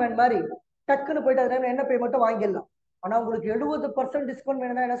ஆன் டிமாண்ட் மாதிரி டக்குன்னு போயிட்டு அதனால என்ன பேமெண்ட்டை வாங்கிடலாம், ஆனா உங்களுக்கு 70% டிஸ்கவுண்ட்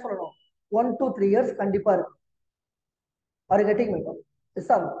வேணும்னா என்ன சொல்லணும், 1 to 3 years கண்டிப்பா இருக்கும். Are getting my point?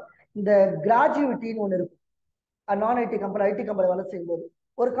 Sir இந்த கிராஜுவிட்டின்னு ஒன்று இருக்கு, நான் ஐடி கம்பெனி வேலை செய்யும்போது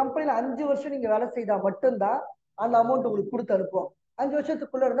ஒரு கம்பெனில 5 வருஷம் நீங்க வேலை செய்தா மட்டும்தான் அந்த அமௌண்ட் உங்களுக்கு கொடுத்து அனுப்புவோம். 5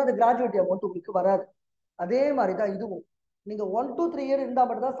 வருஷத்துக்குள்ள இருந்தா அந்த கிராஜுவிட்டி அமௌண்ட் உங்களுக்கு வராது. அதே மாதிரிதான் இதுவும், நீங்க 1 to 3 year இருந்தா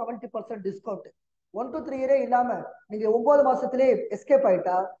மட்டும் தான் 70% டிஸ்கவுண்ட். 1 to 3 year இல்லாம நீங்க 9 மாசத்திலே எஸ்கேப்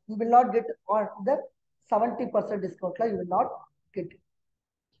ஆயிட்டா you will not get on the 70% டிஸ்கவுண்ட்ல you will not get.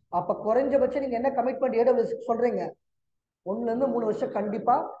 அப்ப குறைஞ்சபட்சம் நீங்க என்ன கமிட்மெண்ட் AWS சொல்றீங்க, 1 ல இருந்து 3 வருஷம்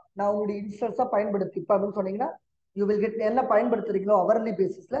கண்டிப்பா நான் உங்களுடைய இன்சூரன்ஸா பயன்படுத்திப்பேன் அப்படின்னு சொன்னீங்கன்னா யூ வில் கெட், என்ன பயன்படுத்துறீங்களோ அவர்லி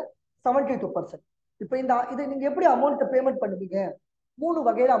பேசிஸ்ல 72%. இப்போ இந்த இதை நீங்க எப்படி அமௌண்ட் பேமெண்ட் பண்ணுவீங்க, 3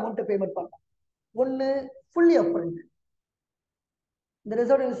 வகையில அமௌண்ட் பேமெண்ட் பண்ணலாம். ஒன்னு ஃபுல்லி அப்ரண்ட், இந்த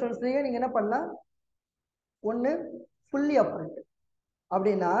ரிசர்வ் இன்சூரன்ஸ்லயே நீங்க என்ன பண்ணலாம், ஒன்னு ஃபுல்லி அப்ரண்ட்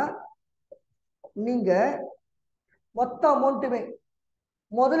அப்படின்னா நீங்க மொத்த அமௌண்ட்டுமே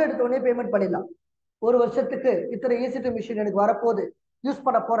முதல்ல எடுத்த உடனே பேமெண்ட் பண்ணிடலாம். 1 வருஷத்துக்கு இத்தனை ஈஸி2 மிஷின் எனக்கு வரப்போகுது, யூஸ்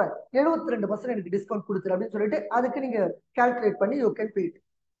பண்ண போறேன், 72% எனக்கு டிஸ்கவுண்ட் கொடுத்துரு அப்படின்னு சொல்லிட்டு அதுக்கு நீங்க கால்குலேட் பண்ணி யூ கேன் பே இட்.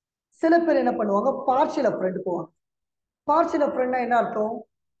 சில பேர் என்ன பண்ணுவாங்க, பார்ஷியல் அப்ரண்ட் போவாங்க. பார்ஷியல் அப்ரண்ட்னா என்ன அர்த்தம்,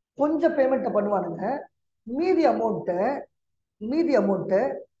 கொஞ்சம் பேமெண்ட்டை பண்ணுவானுங்க, மீதி அமௌண்ட்டை மீதி அமௌண்ட்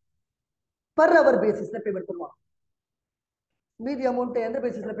பர் ஹவர் பேசிஸ்ல பேமெண்ட் பண்ணுவாங்க. மீதி அமௌண்ட் எந்த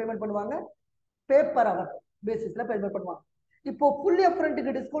பேசிஸ்ல பேமெண்ட் பண்ணுவாங்க? பே பர் ஹவர் பேசிஸ்ல பேமெண்ட் பண்ணுவாங்க. இப்போ ஃபுல்லி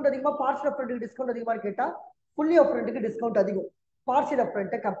அப்ரண்ட்டுக்கு டிஸ்கவுண்ட் அதிகமா, பார்ஷியல் அப்ரண்ட்டுக்கு டிஸ்கவுண்ட் அதிகமான்னு கேட்டா ஃபுல்லி அப்ரண்ட்டுக்கு டிஸ்கவுண்ட் அதிகம் பார்ஷியல்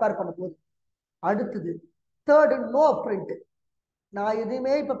அப்ரண்ட்டை கம்பேர் பண்ணும்போது. அடுத்தது தேர்டு நோ அப்ரண்ட். நான்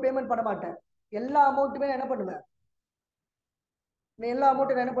எதுவுமே இப்ப பேமெண்ட் பண்ண மாட்டேன், எல்லா அமௌண்ட்டுமே என்ன பண்ணுவேன், எல்லா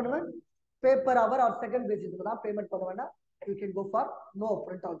அமௌண்ட்டும் என்ன பண்ணுவேன், பேப்பர் அவர் ஆர் செகண்ட் பேசிஸ்க்கு தான் பேமெண்ட் பண்ணுவேன்னா you can go for no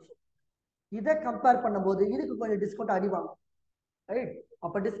upfront also. இதை கம்பேர் பண்ணும்போது இதுக்கு கொஞ்சம் டிஸ்கவுண்ட் அடிவாங்க, ரைட்?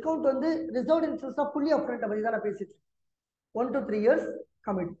 அப்ப டிஸ்கவுண்ட் வந்து ரிசர்வ்ட் இன்சூரன்ஸ் ஃபுல்லி அப்ரண்ட் பத்தி தான் நான் பேசிட்டு 1 to 3 years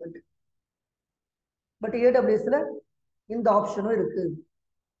கமிட்மெண்ட். பட் ஏடபிள்யூஎஸ்ல இந்த ஆப்ஷனும் இருக்கு.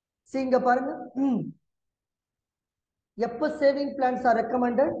 இங்க பாருங்க, எப்ப saving plants are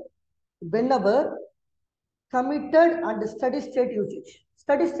recommended? whenever committed and steady state usage.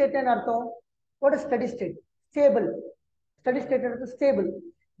 Steady state என்ன அர்த்தம்? what is steady state? stable. steady state என்ன stable.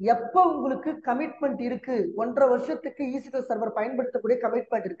 எப்ப உங்களுக்கு கமிட்மெண்ட் இருக்கு, 1.5 வருஷத்துக்கு ஈசி சர்வர் பயன்படுத்தக்கூடிய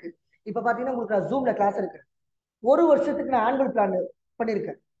கமிட்மெண்ட் இருக்கு. இப்ப பாத்தீங்கன்னா உங்களுக்கு ஜூம்ல கிளாஸ் இருக்கு, 1 வருஷத்துக்கு நான் ஆனுவல் பிளான்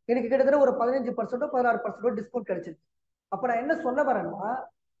பண்ணிருக்கேன், எனக்கு கிட்டத்தட்ட ஒரு 15% 16% டிஸ்கவுண்ட் கிடைச்சிருக்கு. அப்ப நான் என்ன சொல்ல வரேன்னா,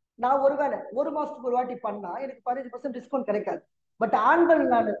 நான் ஒருவேளை 1 மாசத்துக்கு ஒரு வாட்டி பண்ணா எனக்கு 15% டிஸ்கவுண்ட் கிடைக்காது. பட் ஆனுவல்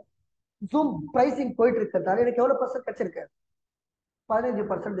நான் ஜூம் பிரைசிங் போயிட்டு இருக்கிறதால எனக்கு எவ்வளவு பர்சன்ட் கிடைச்சிருக்கு?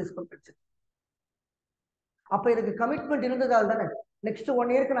 15% டிஸ்கவுண்ட் கிடைச்சிருக்கு. அப்ப எனக்கு கமிட்மெண்ட் இருந்ததால் தானே நெக்ஸ்ட்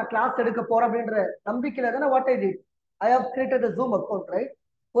 1 இயருக்கு நான் கிளாஸ் எடுக்க போறேன் அப்படின்ற நம்பிக்கையில தானே what I did, I have created a Zoom account, right?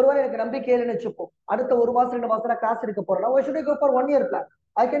 ஒருவேளை எனக்கு நம்பிக்கை இல்லைன்னு வச்சுப்போம், அடுத்த 1 மாசம் 2 மாசம் நான் கிளாஸ் எடுக்க போறேன், why should I go for 1 year plan?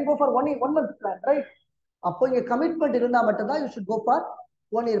 I can go for 1 month plan, right? அப்போ இங்க கமிட்மெண்ட் இருந்தா மட்டும்தான் you should go for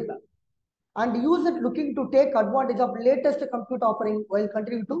 1 year plan and use it looking to take advantage of latest compute offering while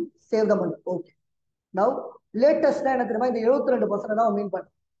continuing to save the money. Okay, now latest என்ன தெரியுமா, இந்த 72% தான் மீன்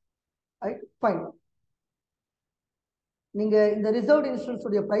பண்றேன், right? Fine. நீங்க இந்த ரிசர்வ்ட் இன்சூரன்ஸ்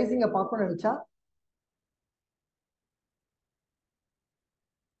உடைய பிரைசிங்க பார்க்கணும்னு நினைச்சா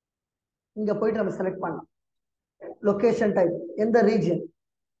இங்க போயிட்டு நம்ம செலக்ட் பண்ணலாம். லொகேஷன் டைப், எந்த region,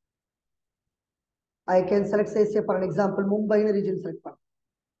 I can select say for example மும்பைன்னு region select பண்ணலாம்.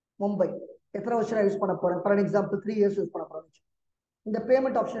 மும்பை எத்தனை வருஷம் யூஸ் பண்ண போறேன், ஃபார் எக்ஸாம்பிள் 3 years யூஸ் பண்ண போறேன். இந்த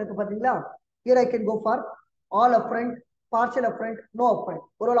பேமெண்ட் ஆப்ஷன் இருக்கு பாத்தீங்களா, here I can go for all upfront, partial upfront, no upfront.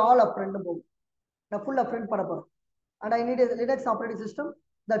 ஒருவேளை ஆல் அப்ரண்ட் போகும், நான் ஃபுல் அப்ரண்ட் பண்ண போறேன் and I need a Linux operating system,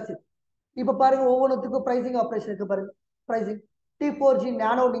 that's it. இப்போ பாருங்க ஒவ்வொன்றுத்துக்கும் பிரைசிங் ஆப்ரேஷன் இருக்கு பாருங்க. பிரைசிங் T4G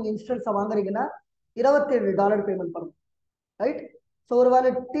நானோ நீங்க இன்ஸ்டன்ஸ் வாங்குறீங்கன்னா $27 பேமெண்ட் பண்ணணும், ரைட்? ஸோ ஒருவேளை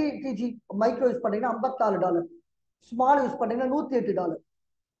TG மைக்ரோ யூஸ் பண்ணீங்கன்னா $54, ஸ்மால் யூஸ் பண்ணீங்கன்னா $108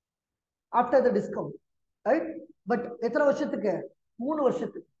 after the discount, right? But எத்தனை வருஷத்துக்கு? 3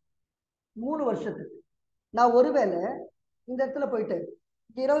 வருஷத்துக்கு. 3 வருஷத்துக்கு நான் ஒருவேளை இந்த இடத்துல போயிட்டு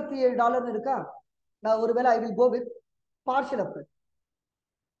 $27 இருக்கா, நான் ஒருவேளை I will go with partial upfront.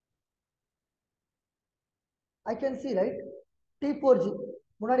 I can see, right? T4G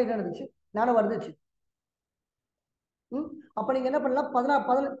முன்னாடி என்ன இருந்துச்சு, நானும் வந்துச்சு. அப்ப நீங்க என்ன பண்ணலாம்,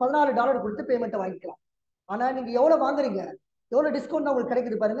 $14 கொடுத்து பேமெண்ட் வாங்கிக்கலாம். ஆனா நீங்க எவ்வளவு வாங்குறீங்க, எவ்வளவு டிஸ்கவுண்ட் உங்களுக்கு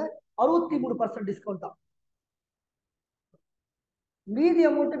கிடைக்குது பாருங்க, 63% டிஸ்கவுண்ட் தான். மீதி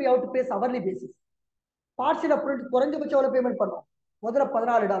amount we have to pay hourly basis. Partial upfront குறைஞ்சபட்சம் எவ்வளவு பேமெண்ட் பண்ணோம், முதல்ல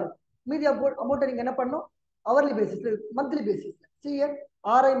 $14. மீதி அமௌண்ட் நீங்க என்ன பண்ணணும், hourly basis, monthly basis. See here,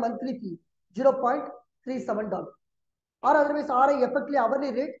 RI monthly fee $0.37, or otherwise RI effectively hourly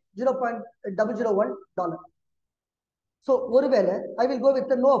rate $0.001. So ஒருவேளை I will go with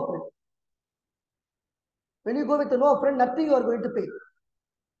the no upfront. When you go with the no upfront, nothing you are going to pay.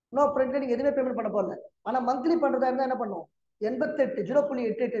 No upfront நீங்க எதுவுமே payment பண்ண போறல. ஆனா monthly பண்றதா இருந்தா என்ன பண்ணும்,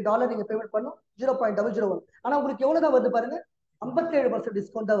 $0.88 நீங்க பேமெண்ட் பண்ணும், 0.001. ஆனா உங்களுக்கு எவ்வளவு தான் வருது பாருங்க, 57%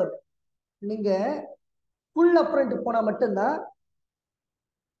 டிஸ்கவுண்ட் தான் வருது. நீங்க full upfront போனா மட்டும்தான்.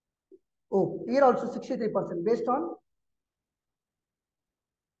 Oh, here also 63% based on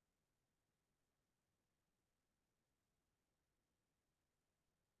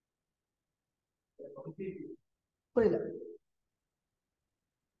புரியல.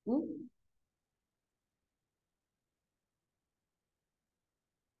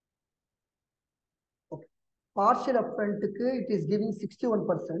 Okay, partial upfront it is giving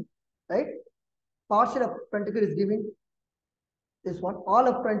 61%, right? Partial upfront it is giving this one. All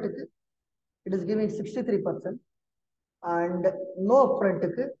upfront it is giving 63%, and no upfront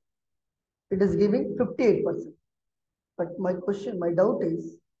it is giving 58%. But my question, my doubt is,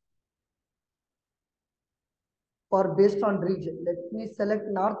 for based on region, let me select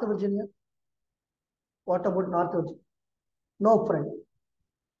North Virginia. What about North Virginia? No upfront,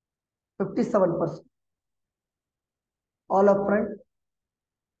 57%. All upfront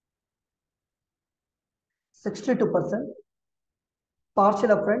 62%. partial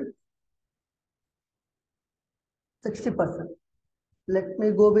upfront 60%. Let me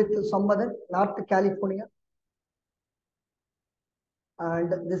go with some other North California, and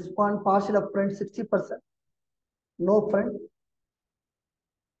this one partial upfront 60%, no front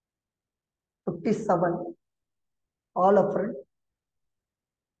 57, all upfront,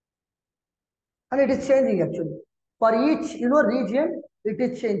 and it is changing actually for each region. It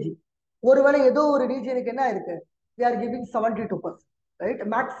is changing. ஒருவேளை ஏதோ ஒரு ரீஜனுக்கு என்ன இருக்கு, they are giving 72%, right?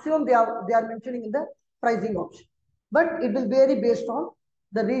 Maximum they are mentioning in the pricing option, but it will vary based on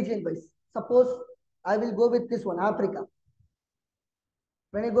the region wise. Suppose I will go with this one, Africa.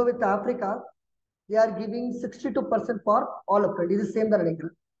 When I go with Africa, they are giving 62% for all of it. It is same than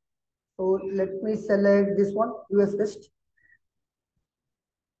regular. So let me select this one, US West.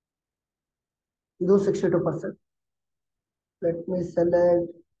 Do 62%. Let me select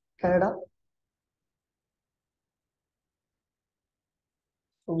Canada.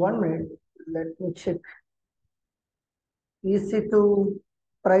 So 1 minute. Let me check. Ec2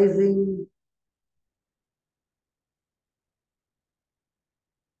 pricing.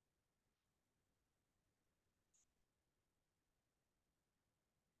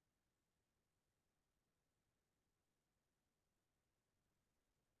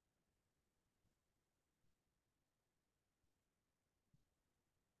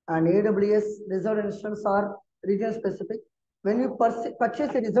 And AWS reserved instance are region specific. When you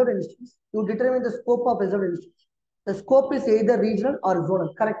purchase a reserved instance, you determine the scope of reserved instance. The scope is either regional or zonal,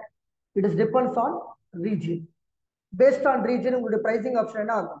 correct? It is depends on region. Based on region, the pricing option,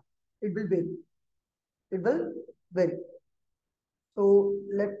 it will vary. It will vary. So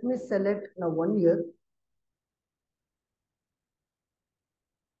let me select now 1 year.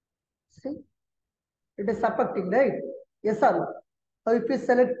 See, it is affecting, right? Yes or no? So if we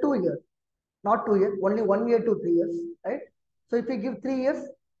select 2 years, not 2 years, only 1 year to 3 years, right? So if we give 3 years,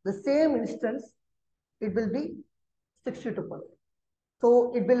 the same instance, it will be 62%. So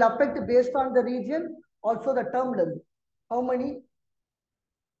it will affect based on the region, also the term length. How many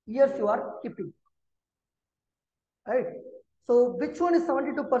years you are keeping, right? So which one is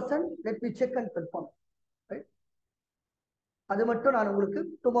 72%? Let me check and confirm, right?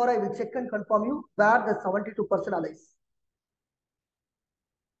 Tomorrow I will check and confirm you where the 72% lies.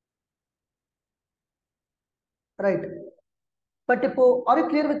 Right. But are you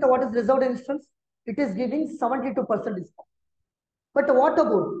clear with what is reserved instance? It is giving 72% discount. But what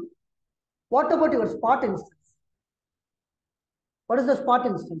about your spot instance? What is the spot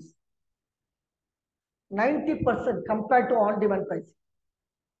instance? 90% compared to on-demand pricing.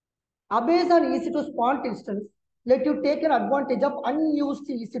 Based on EC2 spot instance, let you take an advantage of unused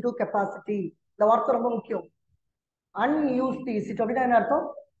EC2 capacity. The word is unused EC2.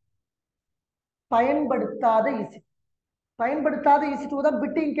 பயன்படுத்தாத EC2. பயன்படுத்தாத EC2 தான்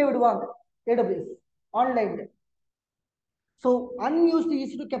fitting K விடுவாங்க AWS online. So unused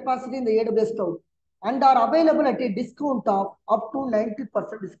EC2 capacity in the AWS cloud and are available at a discount of up to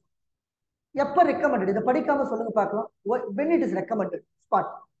 90% discount. எப்ப recommended? இத படிக்காம சொல்லுங்க பார்க்கலாம். When it is recommended? Spot.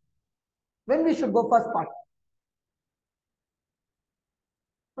 When we should go for spot?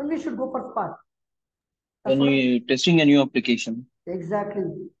 When we should go for spot? When you testing a new application. Exactly.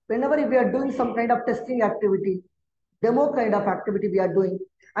 Whenever we are doing some kind of testing activity, demo kind of activity we are doing,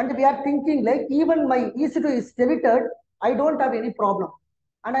 and we are thinking like even my EC2 is deleted, I don't have any problem,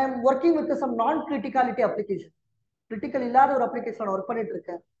 and I am working with some non-criticality application. Critical இல்லாத ஒரு application work பண்ணிட்டு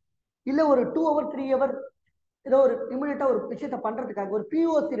இருக்கேன். இல்ல ஒரு 2 hour 3 hour ஏதோ ஒரு இமிடியேட்டா ஒரு விஷயத்தை பண்றதுக்காக ஒரு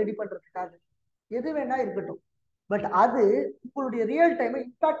POC ரெடி பண்றதுக்காக எது வேணா இருக்கட்டும். பட் அது உங்களுடைய ரியல் டைமை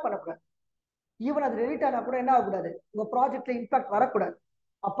இம்பாக்ட் பண்ணக்கூடாது. ஈவன் அது டெலிட் ஆனா கூட என்ன ஆகக்கூடாது, உங்க ப்ராஜெக்ட்ல இம்பாக்ட் வரக்கூடாது.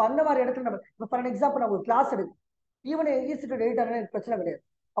 அப்ப அந்த மாதிரி இடத்துல நம்ம இப்போ ஃபார் எக்ஸாம்பிள் நம்ம ஒரு கிளாஸ் எடுக்கும், ஈவன் EC2 டெலிட் ஆனா எனக்கு பிரச்சனை கிடையாது.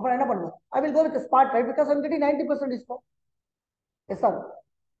 அப்ப நான் என்ன பண்ணுவேன், I will go with spot, right? Because I'm getting 90% discount. Yes sir.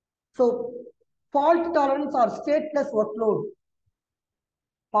 So fault tolerance R stateless workload.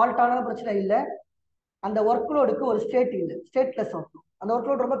 ஃபால்ட்டான பிரச்சனை இல்லை, அந்த ஒர்க்லோடுக்கு ஒரு ஸ்டேட் இல்லை, ஸ்டேட்லெஸ் ஒர்க்லோட். அந்த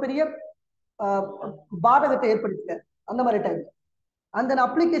ஒர்க்லோட் ரொம்ப பெரிய பாதகத்தை ஏற்படுத்த அந்த மாதிரி time. And an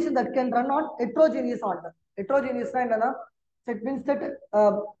application that can run on heterogeneous order. Heterogeneous என்னன்னா, it means that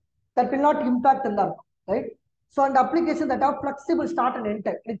that will not impact in that, right? So an application that have flexible start and end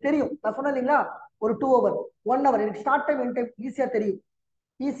time. எனக்கு தெரியும், நான் சொன்னேன் இல்லைங்களா, ஒரு 2 hour 1 hour எனக்கு start time end time ஈஸியா தெரியும்.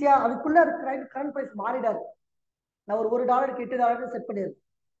 ஈஸியா அதுக்குள்ள அதுக்கு கரண்ட் பிரைஸ் மாறிடாது. நான் ஒரு $1 $8 செட் பண்ணிடுறேன்.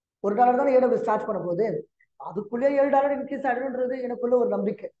 $1 தான் AWS சார்ஜ் பண்ண போகுது, அதுக்குள்ளே $7 இன்க்ரீஸ் ஆயிடுன்றது எனக்குள்ள ஒரு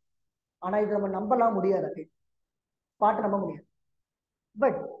நம்பிக்கை. ஆனா இது நம்ம நம்பலாம் முடியாது, பாட்டு நம்ப முடியாது.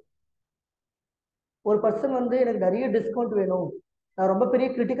 பட் ஒரு பர்சன் வந்து எனக்கு நிறைய டிஸ்கவுண்ட் வேணும், நான் ரொம்ப பெரிய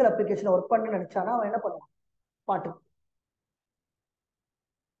கிரிட்டிக்கல் அப்ளிகேஷன் ஒர்க் பண்ண நினைச்சானா அவன் என்ன பண்ணுவான், பாட்டு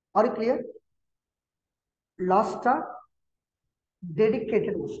Are you clear? Last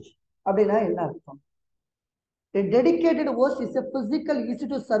dedicated host. அப்படின்னா என்ன அர்த்தம்? A dedicated host is a physical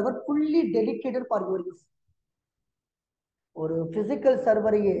EC2 server fully dedicated for your use. ஒரு physical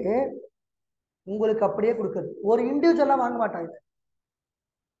serverயே உங்களுக்கு அப்படியே கொடுக்குது. ஒரு இண்டிவிஜுவலா வாங்க மாட்டாங்க.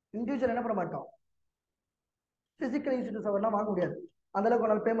 இண்டிவிஜுவல் என்ன பண்ண மாட்டோம்? பிசிக்கல் EC2 serverலாம் வாங்க முடியாது. அந்த அளவுக்கு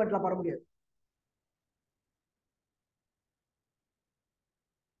உங்களால பேமெண்ட்லாம் பண்ண முடியாது.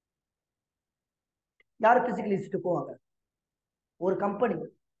 யாரு பிசிக்கல் EC2 போவாங்க? ஒரு கம்பெனி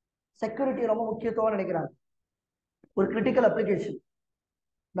செக்யூரிட்டி ரொம்ப முக்கியத்துவம் நினைக்கிறாங்க. ஒரு கிரிட்டிக்கல் அப்ளிகேஷன்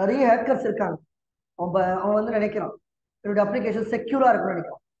நிறைய ஹேக்கர்ஸ் இருக்காங்க. அவன் வந்து நினைக்கிறான் என்னுடைய அப்ளிகேஷன் செக்யூரா இருக்குன்னு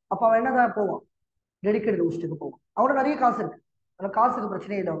நினைக்கிறான். அப்ப அவன் என்னதான் போவான்? டெடிகேட்டட் ஹோஸ்டுக்கு போவான். அவனுக்கு நிறைய காசு இருக்கு. அந்த காசுக்கு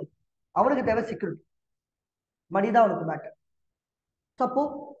பிரச்சனையே இல்லை அவனுக்கு. அவனுக்கு தேவை செக்யூரிட்டி. மணிதான் அவனுக்கு matter.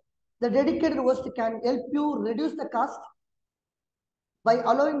 Suppose the dedicated host can help you reduce the cost by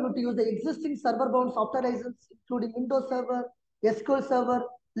allowing you to use the existing server-bound software license, including Windows Server, SQL Server,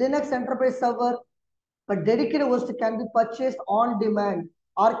 Linux Enterprise Server. But dedicated host can be purchased on demand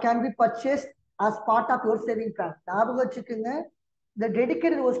or can be purchased as part of your saving plan. ஞாபகம் வச்சுக்கோங்க, இந்த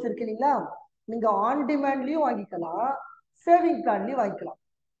dedicated host இருக்கு இல்லைங்களா, நீங்க on டிமாண்ட்லயும் வாங்கிக்கலாம், saving பிளான்லயும் வாங்கிக்கலாம்.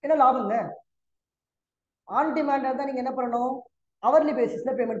 என்ன லாபங்க? On டிமாண்டா தான் நீங்க என்ன பண்ணணும்? அவர்லி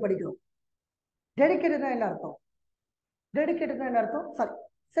பேசிஸ்ல பேமெண்ட் பண்ணிக்கணும். டெடிகேட்டட் என்ன அர்த்தம்? டெடிகேட்டட் என்ன அர்த்தம்? சாரி,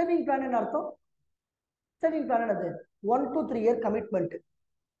 சேவிங் பிளான் என்ன அர்த்தம்? சேவிங் பிளான் என்னது? 1 to 3 year கமிட்மெண்ட்.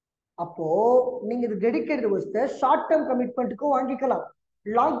 அப்போ நீங்க இது டெடிகேட்டட் ஹோஸ்ட் ஷார்ட் டேர்ம் கமிட்மெண்ட்டுக்கும் வாங்கிக்கலாம்,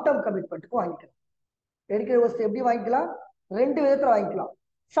 லாங் டேர்ம் கமிட்மெண்ட்டுக்கும் வாங்கிக்கலாம். டெடிகேட்டட் ஹோஸ்ட் எப்படி வாங்கிக்கலாம்? ரெண்டு விதத்துல வாங்கிக்கலாம்.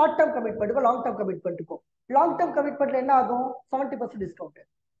 Short term கமிட்மெண்ட்டுக்கும் long term கமிட்மெண்ட்டுக்கும். Long term கமிட்மெண்ட்ல என்ன ஆகும்? 70% டிஸ்கவுண்ட்.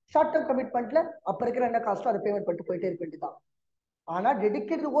 ஷார்ட் டேர்ம் கமிட்மெண்ட்ல அப்ப இருக்கிற என்ன காஸ்ட்டோ அதை பேமெண்ட் பண்ணிட்டு போயிட்டே இருக்க வேண்டியதான். ஆனா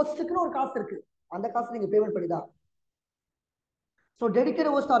டெடிகேட்டட் ஹோஸ்ட்டுக்குன்னு ஒரு காசு இருக்கு, அந்த காசு நீங்க பேமெண்ட் பண்ணிதான். So dedicated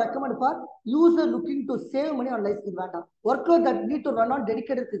hosts are recommended for user looking to save money on license வேண்டாம். Workload that need to run on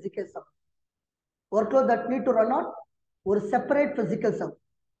dedicated physical server. Workload that need to run on ஒரு separate physical server.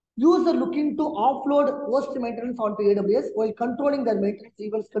 User looking to offload host maintenance onto AWS while controlling their maintenance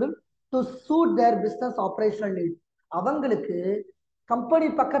event schedule to suit their business operational needs. அவங்களுக்கு company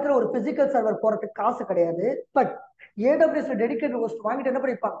பக்கத்துல ஒரு physical server போறதுக்கு காசு கிடையாது. But AWS dedicated host வாங்கிட்டு என்ன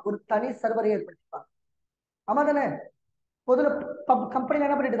பண்ணிப்பாங்க? ஒரு தனி சர்வரை ஏற்படுத்திப்பாங்க. ஆமா தானே? பொதுல கம்பெனி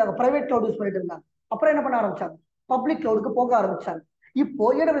என்ன பண்ணிட்டு இருந்தாங்க? பிரைவேட் கிளவுட் யூஸ் பண்ணிட்டு இருந்தாங்க. அப்புறம் என்ன பண்ண ஆரம்பிச்சாங்க? பப்ளிக் கிளவுடுக்கு போக ஆரம்பிச்சாங்க. இப்போ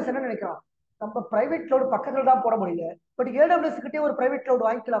AWS என்ன நினைக்கிறான்? நம்ம பிரைவேட் கிளவுட் பக்கத்துல தான் போட முடியல, பட் AWS கிட்டே ஒரு பிரைவேட் கிளவுட்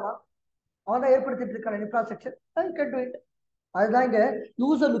வாங்கிக்கலாமா? அவன் தான் ஏற்படுத்திட்டு இருக்கான இன்ஃப்ராஸ்ட்ரக்சர். அதுதான் இங்க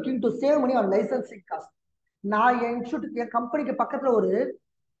user looking to save money on licensing cost. நான் என் கம்பெனிக்கு பக்கத்துல ஒரு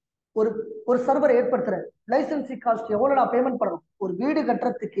ஒரு ஒரு சர்வர் ஏற்படுத்துறேன். லைசன்சிங் காஸ்ட் எவ்வளவு நான் பேமெண்ட் பண்ணணும்? ஒரு வீடு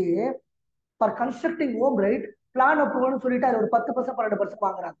கட்டுறதுக்கு for constructing home right plan அப்ரூவல்னு சொல்லிட்டு அது ஒரு 10% 12%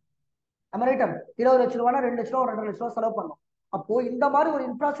 வாங்குறாங்க. நம்ம ரைட்டம் 20 லட்சம் ரூபானா 2 லட்சம் ரூபா 2.5 லட்சம் ரூபா செலவு பண்ணணும். அப்போ இந்த மாதிரி ஒரு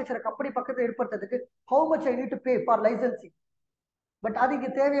இன்ஃப்ராஸ்ட்ரக்சர் கம்பெனி பக்கத்துல ஏற்படுத்துறதுக்கு how much I need to pay for licensing? But அது இங்க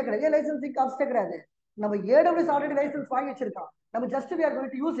தேவையே கிடையாது. லைசன்சிங் காஸ்டே கிடையாது. நம்ம AWS ஆல்ரெடி லைசன்ஸ் வாங்கி வச்சிருக்கான். நம்ம just we are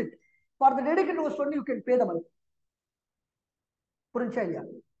going to use it for the dedicated host only. You can pay the money. புரிஞ்சா இல்லையா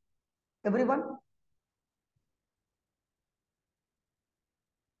everyone?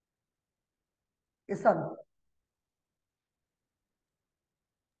 Yes sir.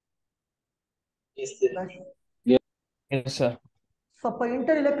 Yes sir. Yes sir. So இப்போ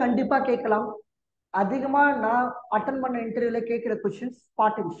இன்டர்வியூல கண்டிப்பா கேட்கலாம். அதிகமா நான் அட்டன் பண்ண இன்டர்வியூல கேட்கிற கொஸ்டின்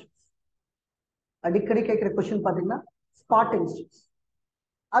ஸ்பாட் இன்ஸ்டன்ஸ். அடிக்கடி கேட்கிற கொஸ்டின் பாத்தீங்கன்னா ஸ்பாட் இன்ஸ்டன்ஸ்.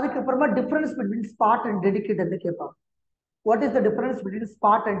 அதுக்கப்புறமா difference between spot and dedicated கேட்பாங்க. What is the difference between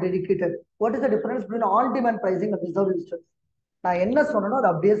spot and dedicated? What is the difference between on demand pricing and reserve instance? நான் என்ன சொன்னனோ அதை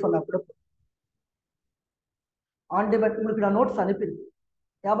அப்படியே சொன்னா கூட ஆன் டிமாண்ட் உங்களுக்கு நான் நோட்ஸ் அனுப்பியிருக்கேன்.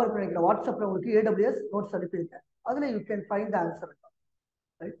 ஞாபகம் பண்ணிக்கிறேன். வாட்ஸ்அப்ல உங்களுக்கு AWS நோட்ஸ் அனுப்பியிருக்கேன். அதுல you can find the answer.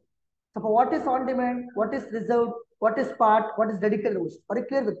 Right? So what is on demand? What is reserved? What is part? What is dedicated host? Are you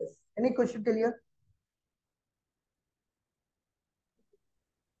clear with this? Any question till here?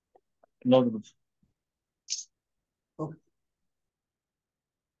 No. Okay.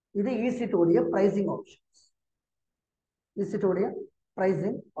 This is EC2 pricing options. EC2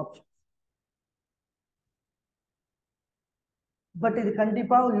 pricing options. But இது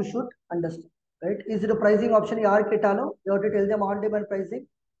கண்டிப்பா you should understand. Right? EC2 pricing option யார் கேட்டாலும் you have to tell them on demand pricing,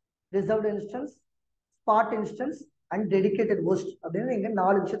 reserved instance, spot instance and dedicated host. அப்படின்னு நீங்க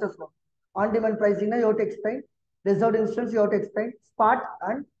 4 விஷயத்தை சொல்லணும். On demand pricing you have to explain, reserved instance you have to explain, spot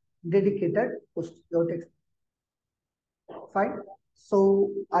and dedicated host you have to explain. Fine. So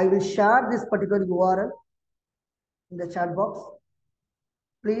I will share this particular URL in the chat box.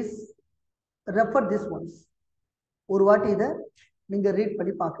 Please refer this once. ஒரு வாட்டி இதை நீங்க read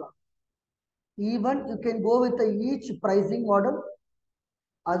பண்ணி பார்க்கலாம். Even you can go with each pricing model,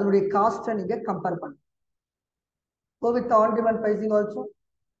 அதனுடைய காஸ்ட்டை நீங்க compare பண்ணு. Go with the on-demand pricing also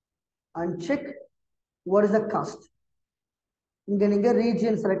and check what is the cost. இங்க நீங்க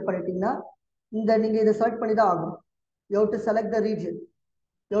region select பண்ணிட்டீங்கன்னா இந்த நீங்க இதை select பண்ணி தான் ஆகும். You have to select the region,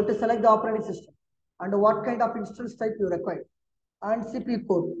 you have to select the operating system and what kind of instance type you require and CPU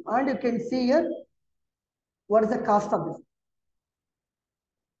code, and you can see here what is the cost of this.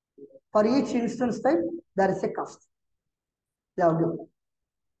 For each instance type there is a cost.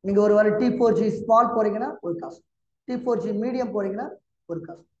 நீங்க ஒரு வேளை T4G small போறீங்கன்னா ஒரு cost, T4G medium போறீங்கன்னா ஒரு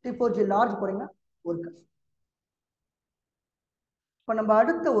cost, T4G large போறீங்கன்னா ஒரு cost. இப்ப நம்ம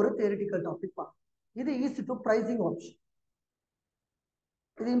அடுத்த ஒரு தியரிட்டிக்கல் டாபிக் பார்ப்போம். இது ec2 பிரைசிங் ஆப்ஷன்.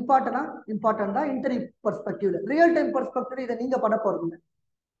 இது இம்பார்ட்டன்ட் தான் இன்டர்வியூ பெர்ஸ்பெக்டிவ்ல. ரியல் டைம் பெர்ஸ்பெக்டிவ் இதை நீங்க பண்ண போறீங்க.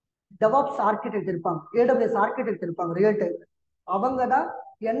 DevOps ஆர்கிடெக்ட் இருப்பாங்க, AWS ஆர்கிடெக்ட் இருப்பாங்க ரியல் டைம். அவங்க தான்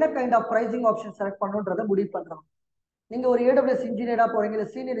என்ன kind of pricing option select பண்ணணுன்றதை முடிவு பண்றாங்க. நீங்க ஒரு AWS இன்ஜினியரா போறீங்க, இல்ல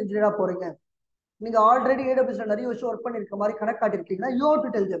சீனியர் இன்ஜினியரா போறீங்க, நீங்க ஆல்ரெடி AWS நிறைய விஷயம் ஒர்க் பண்ணிருக்க மாதிரி கணக்கு காட்டிருக்கீங்கன்னா you have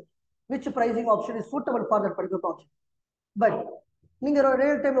to tell them which pricing option is suitable for that particular project. But நீங்க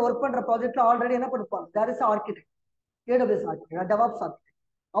ரியல் டைம்ல ஒர்க் பண்ற ப்ராஜெக்ட்ல ஆல்ரெடி என்ன பண்ணுவாங்க, there is architect, AWS architect, DevOps architect.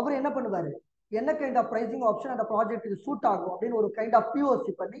 அவர் என்ன பண்ணுவாரு, என்ன கைண்ட் ஆஃப் பிரைசிங் ஆப்ஷன் அந்த ப்ராஜெக்ட்டுக்கு சூட் ஆகும் அப்படின்னு ஒரு கைண்ட் ஆஃப் POC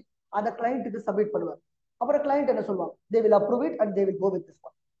பண்ணி அந்த கிளைண்ட்டுக்கு சப்மிட் பண்ணுவார். அப்புறம் கிளைண்ட் என்ன சொல்லுவாங்க, they will approve it and they will go with this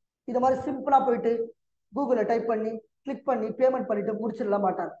one. இது மாதிரி சிம்பிளா போயிட்டு கூகுள்ல டைப் பண்ணி கிளிக் பண்ணி பேமெண்ட் பண்ணிட்டு முடிச்சிடலாம்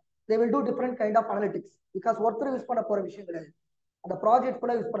மாட்டாங்க. they will do different kind of analytics because ஒருத்தர் யூஸ் பண்ண போற விஷயம் கிடையாது, அந்த ப்ராஜெக்ட்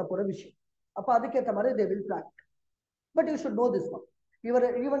ஃபுல்லா யூஸ் பண்ண போற விஷயம். அப்ப அதுக்கேற்ற மாதிரி they will plan. But you should know this one.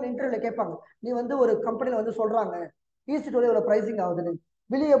 Even இன்டர்வியூல கேட்பாங்க, நீ வந்து ஒரு கம்பெனில வந்து சொல்றாங்க ec2 இவ்வளவு பிரைசிங் ஆகுதுன்னு,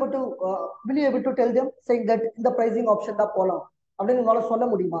 will you able to tell them saying that இந்த பிரைசிங் ஆப்ஷன் தான் போலாம் அப்படின்னு உங்களால சொல்ல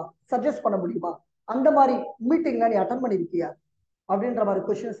முடியுமா, சஜஸ்ட் பண்ண முடியுமா? அந்த மாதிரி மீட்டிங்ல நீ அட்டெண்ட் பண்ணிருக்கியா அப்படின்ற மாதிரி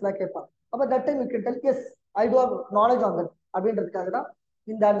கொஸ்டின்ஸ் எல்லாம் கேட்பாங்க. அப்ப that time you can tell yes I do have knowledge on that அப்படின்றதுக்காக தான்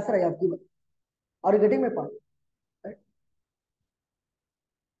இந்த answer I have given. Are you getting my point? Right?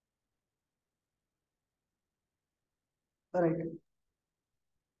 Right.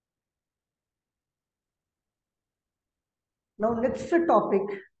 Now next topic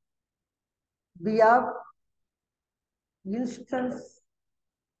we have instance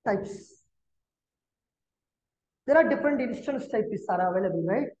types. There are different instance types are available,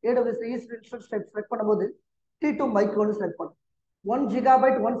 right? AWS instance types select பண்ணும்போது T2 micro select பண்ணும், 1 GB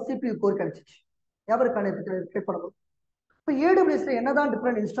 1 CPU core கிடைச்சிச்சு. யாவருக்கான select பண்ணும்போது இப்போ AWSல என்னதான்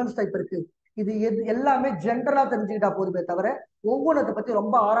different instance type இருக்கு, இது எல்லாமே ஜென்ரலா தெரிஞ்சுக்கிட்டா போதுமே தவிர ஒவ்வொன்றத்தை பத்தி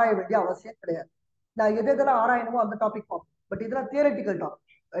ரொம்ப ஆராய வேண்டிய அவசியம் கிடையாது. நான் எதெல்லாம் ஆராயணுமோ அந்த டாபிக் பார்ப்போம், பட் இதெல்லாம் தியரட்டிக்கல்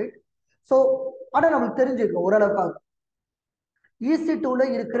டாபிக், ரைட்? ஸோ ஆனா நம்மளுக்கு தெரிஞ்சிருக்கும் ஓரளவுக்காக ec2ல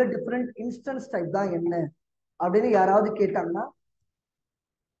இருக்கிற டிஃபரெண்ட் இன்ஸ்டன்ஸ் டைப் தான் என்ன அப்படின்னு யாராவது கேட்டாங்கன்னா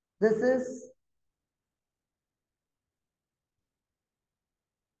திஸ் இஸ்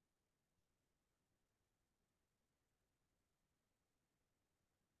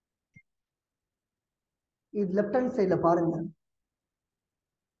இது லெஃப்ட் ஹேண்ட் சைட்ல பாருங்க,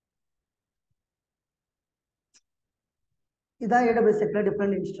 இதான் AWS இருக்கிற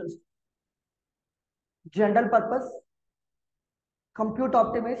different instance. General purpose, compute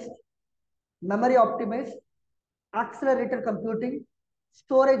optimised, memory optimised, accelerated computing,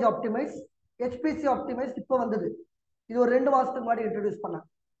 storage optimise, HPC optimise இப்போ வந்தது. இது ஒரு 2 மாசத்துக்கு முன்னாடி இன்ட்ரோடியூஸ் பண்ணாங்க.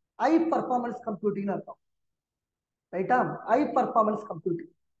 ஹை பர்ஃபார்மன்ஸ் கம்ப்யூட்டிங் அர்த்தம், ரைட்டா? High performance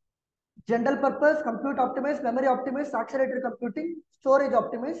computing, general purpose, compute optimise, memory optimise, accelerated computing, storage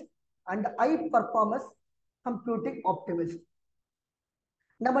optimise and high performance computing optimise.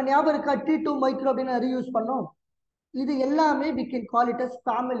 நம்ம ஞாபகம் இருக்கா T2 மைக்ரோ அப்படின்னு ரீயூஸ் பண்ணோம். இது எல்லாமே we can call it as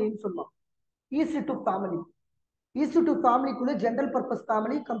ஃபேமிலின்னு சொல்லுவோம். ec2 family, ec2 ஃபேமிலிக்குள்ள general purpose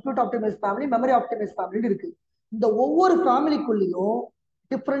family, compute optimise family, memory optimise family இருக்கு. இந்த ஒவ்வொரு ஃபேமிலிக்குள்ளேயும்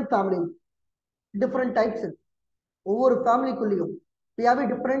டிஃப்ரெண்ட் ஃபேமிலி, டிஃப்ரெண்ட் டைப்ஸ் இருக்கு. ஒவ்வொரு ஃபேமிலிக்குள்ளேயும் we have a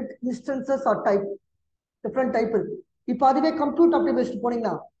different instances or type, different type இருக்கு. இப்போ அதுவே கம்ப்யூட் ஆப்டிமைஸ்ட்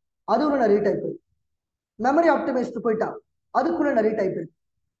போனீங்கன்னா அதுக்குள்ள நிறைய டைப் இருக்கு. மெமரி ஆப்டிமைஸ்ட் போயிட்டா அதுக்குள்ள நிறைய டைப் இருக்கு.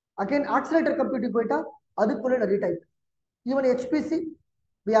 அகைன் ஆக்சிலேட்டர் கம்ப்யூட்டிங் போயிட்டா அதுக்குள்ள நிறைய type. Even HPC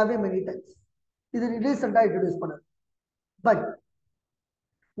we have many types. இது ரீசெண்டா இன்ட்ரோடியூஸ் பண்ணது. பட்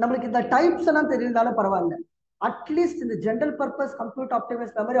நம்மளுக்கு இந்த டைப்ஸ் எல்லாம் தெரியலனாலும் பரவாயில்ல, அட்லீஸ்ட் இந்த general purpose compute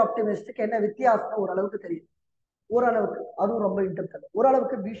optimise, memory ஆப்டிமைஸ்டுக்கு என்ன வித்தியாசம் ஓரளவுக்கு தெரியும். ஓரளவுக்கு, அதுவும் ரொம்ப இன்டெப்த்,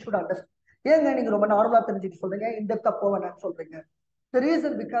 ஓரளவுக்கு we should understand. ஏங்க நீங்க ரொம்ப நார்மலா தெரிஞ்சுட்டு சொல்றீங்க, இன்டெப்தா போவேன்னு சொல்றீங்க? The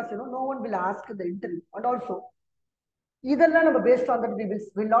reason because no one will ask in the interview, and also இதெல்லாம் நம்ம based on that we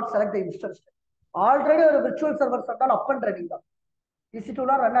will not select the instance. Already ஒரு விர்ச்சுவல் சர்வர் இருந்தாலும் அப் அண்ட் ரன்னிங் தான்,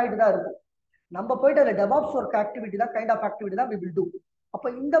 ec2லாம் ரன் ஆகிட்டு தான் இருக்கும். நம்ம போயிட்டு அந்த DevOps work activity தான் கைண்ட் ஆஃப் ஆக்டிவிட்டி தான் we will do. அப்போ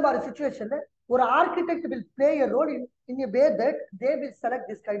இந்த மாதிரி சுச்சுவேஷன்ல ஒரு architect will play a role in a way that they will select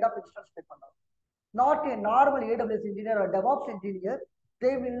this kind of instance type பண்ணலாம். Not a normal AWS engineer or DevOps engineer,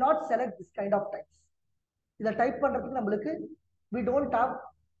 they will not select this kind of types. இதை type பண்றதுக்கு நம்மளுக்கு we don't have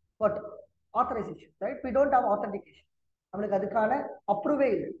what authorization, right? We don't have authentication. நம்மளுக்கு அதுக்கான அப்ரூவே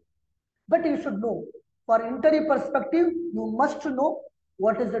இல்லை. But you should know, for interview perspective, you must know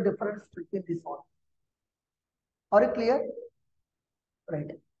what is the difference between this all. Are you clear?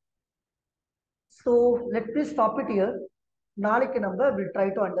 Right. So let me stop it here. நாளைக்கு நம்ம will try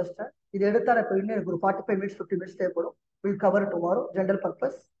to understand. இது எடுத்தா இப்போ இன்னும் எனக்கு ஒரு 45 minutes 50 minutes தேவைப்படும். We'll cover tomorrow general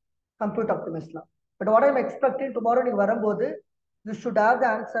purpose compute optimization. But what I'm expecting tomorrow நீங்க வரும்போது you should have the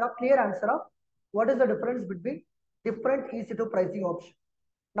answer of clear answer of what is the difference between different EC2 pricing option.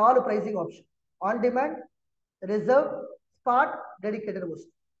 4 pricing option: on demand, reserve, spot, dedicated host.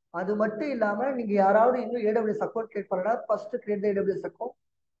 அது மட்டும் இல்லாம நீங்க யாராவது இன்னும் AWS account create பண்ணா first create the AWS account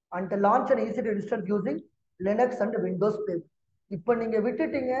and launch an EC2 instance using Linux and Windows playbook. இப்போ நீங்க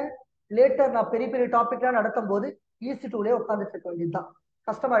விட்டுட்டீங்க, லேட்டர் நான் பெரிய பெரிய டாபிக்லாம் நடத்தும் போது EC2லே உட்காந்துட்டு இருக்க வேண்டியதுதான்,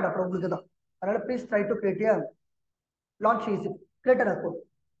 கஷ்டமாயிடும் அப்புறம் உங்களுக்கு தான். அதனால please try to create a launch EC2, create an account.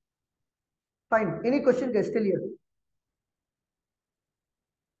 Fine. Any question guys still here?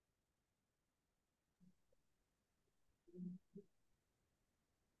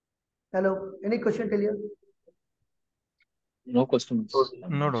 Hello, any question till here? No questions.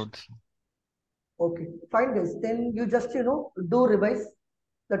 No doubts. Okay, fine guys. Then you just do revise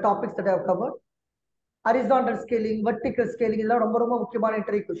the topics that I have covered. Horizontal scaling, vertical scaling இதெல்லாம் ரொம்ப ரொம்ப முக்கியமான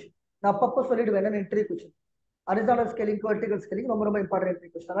interview question. நான் அப்பப்போ சொல்லிடுவேன் என்ன interview question. Horizontal scaling, vertical scaling ரொம்ப ரொம்ப இம்பார்ட்டன்ட்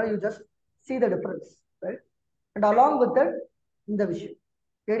இன்டர்வியூ கொஸ்டின். அதனால you just see the difference, right? And along with that, இந்த விஷயம்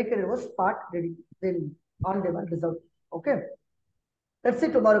dedicated was part ready, then on demand result. Okay, let's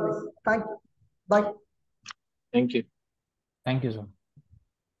see tomorrow guys. Thank you. Bye. Thank you. Thank you, sir.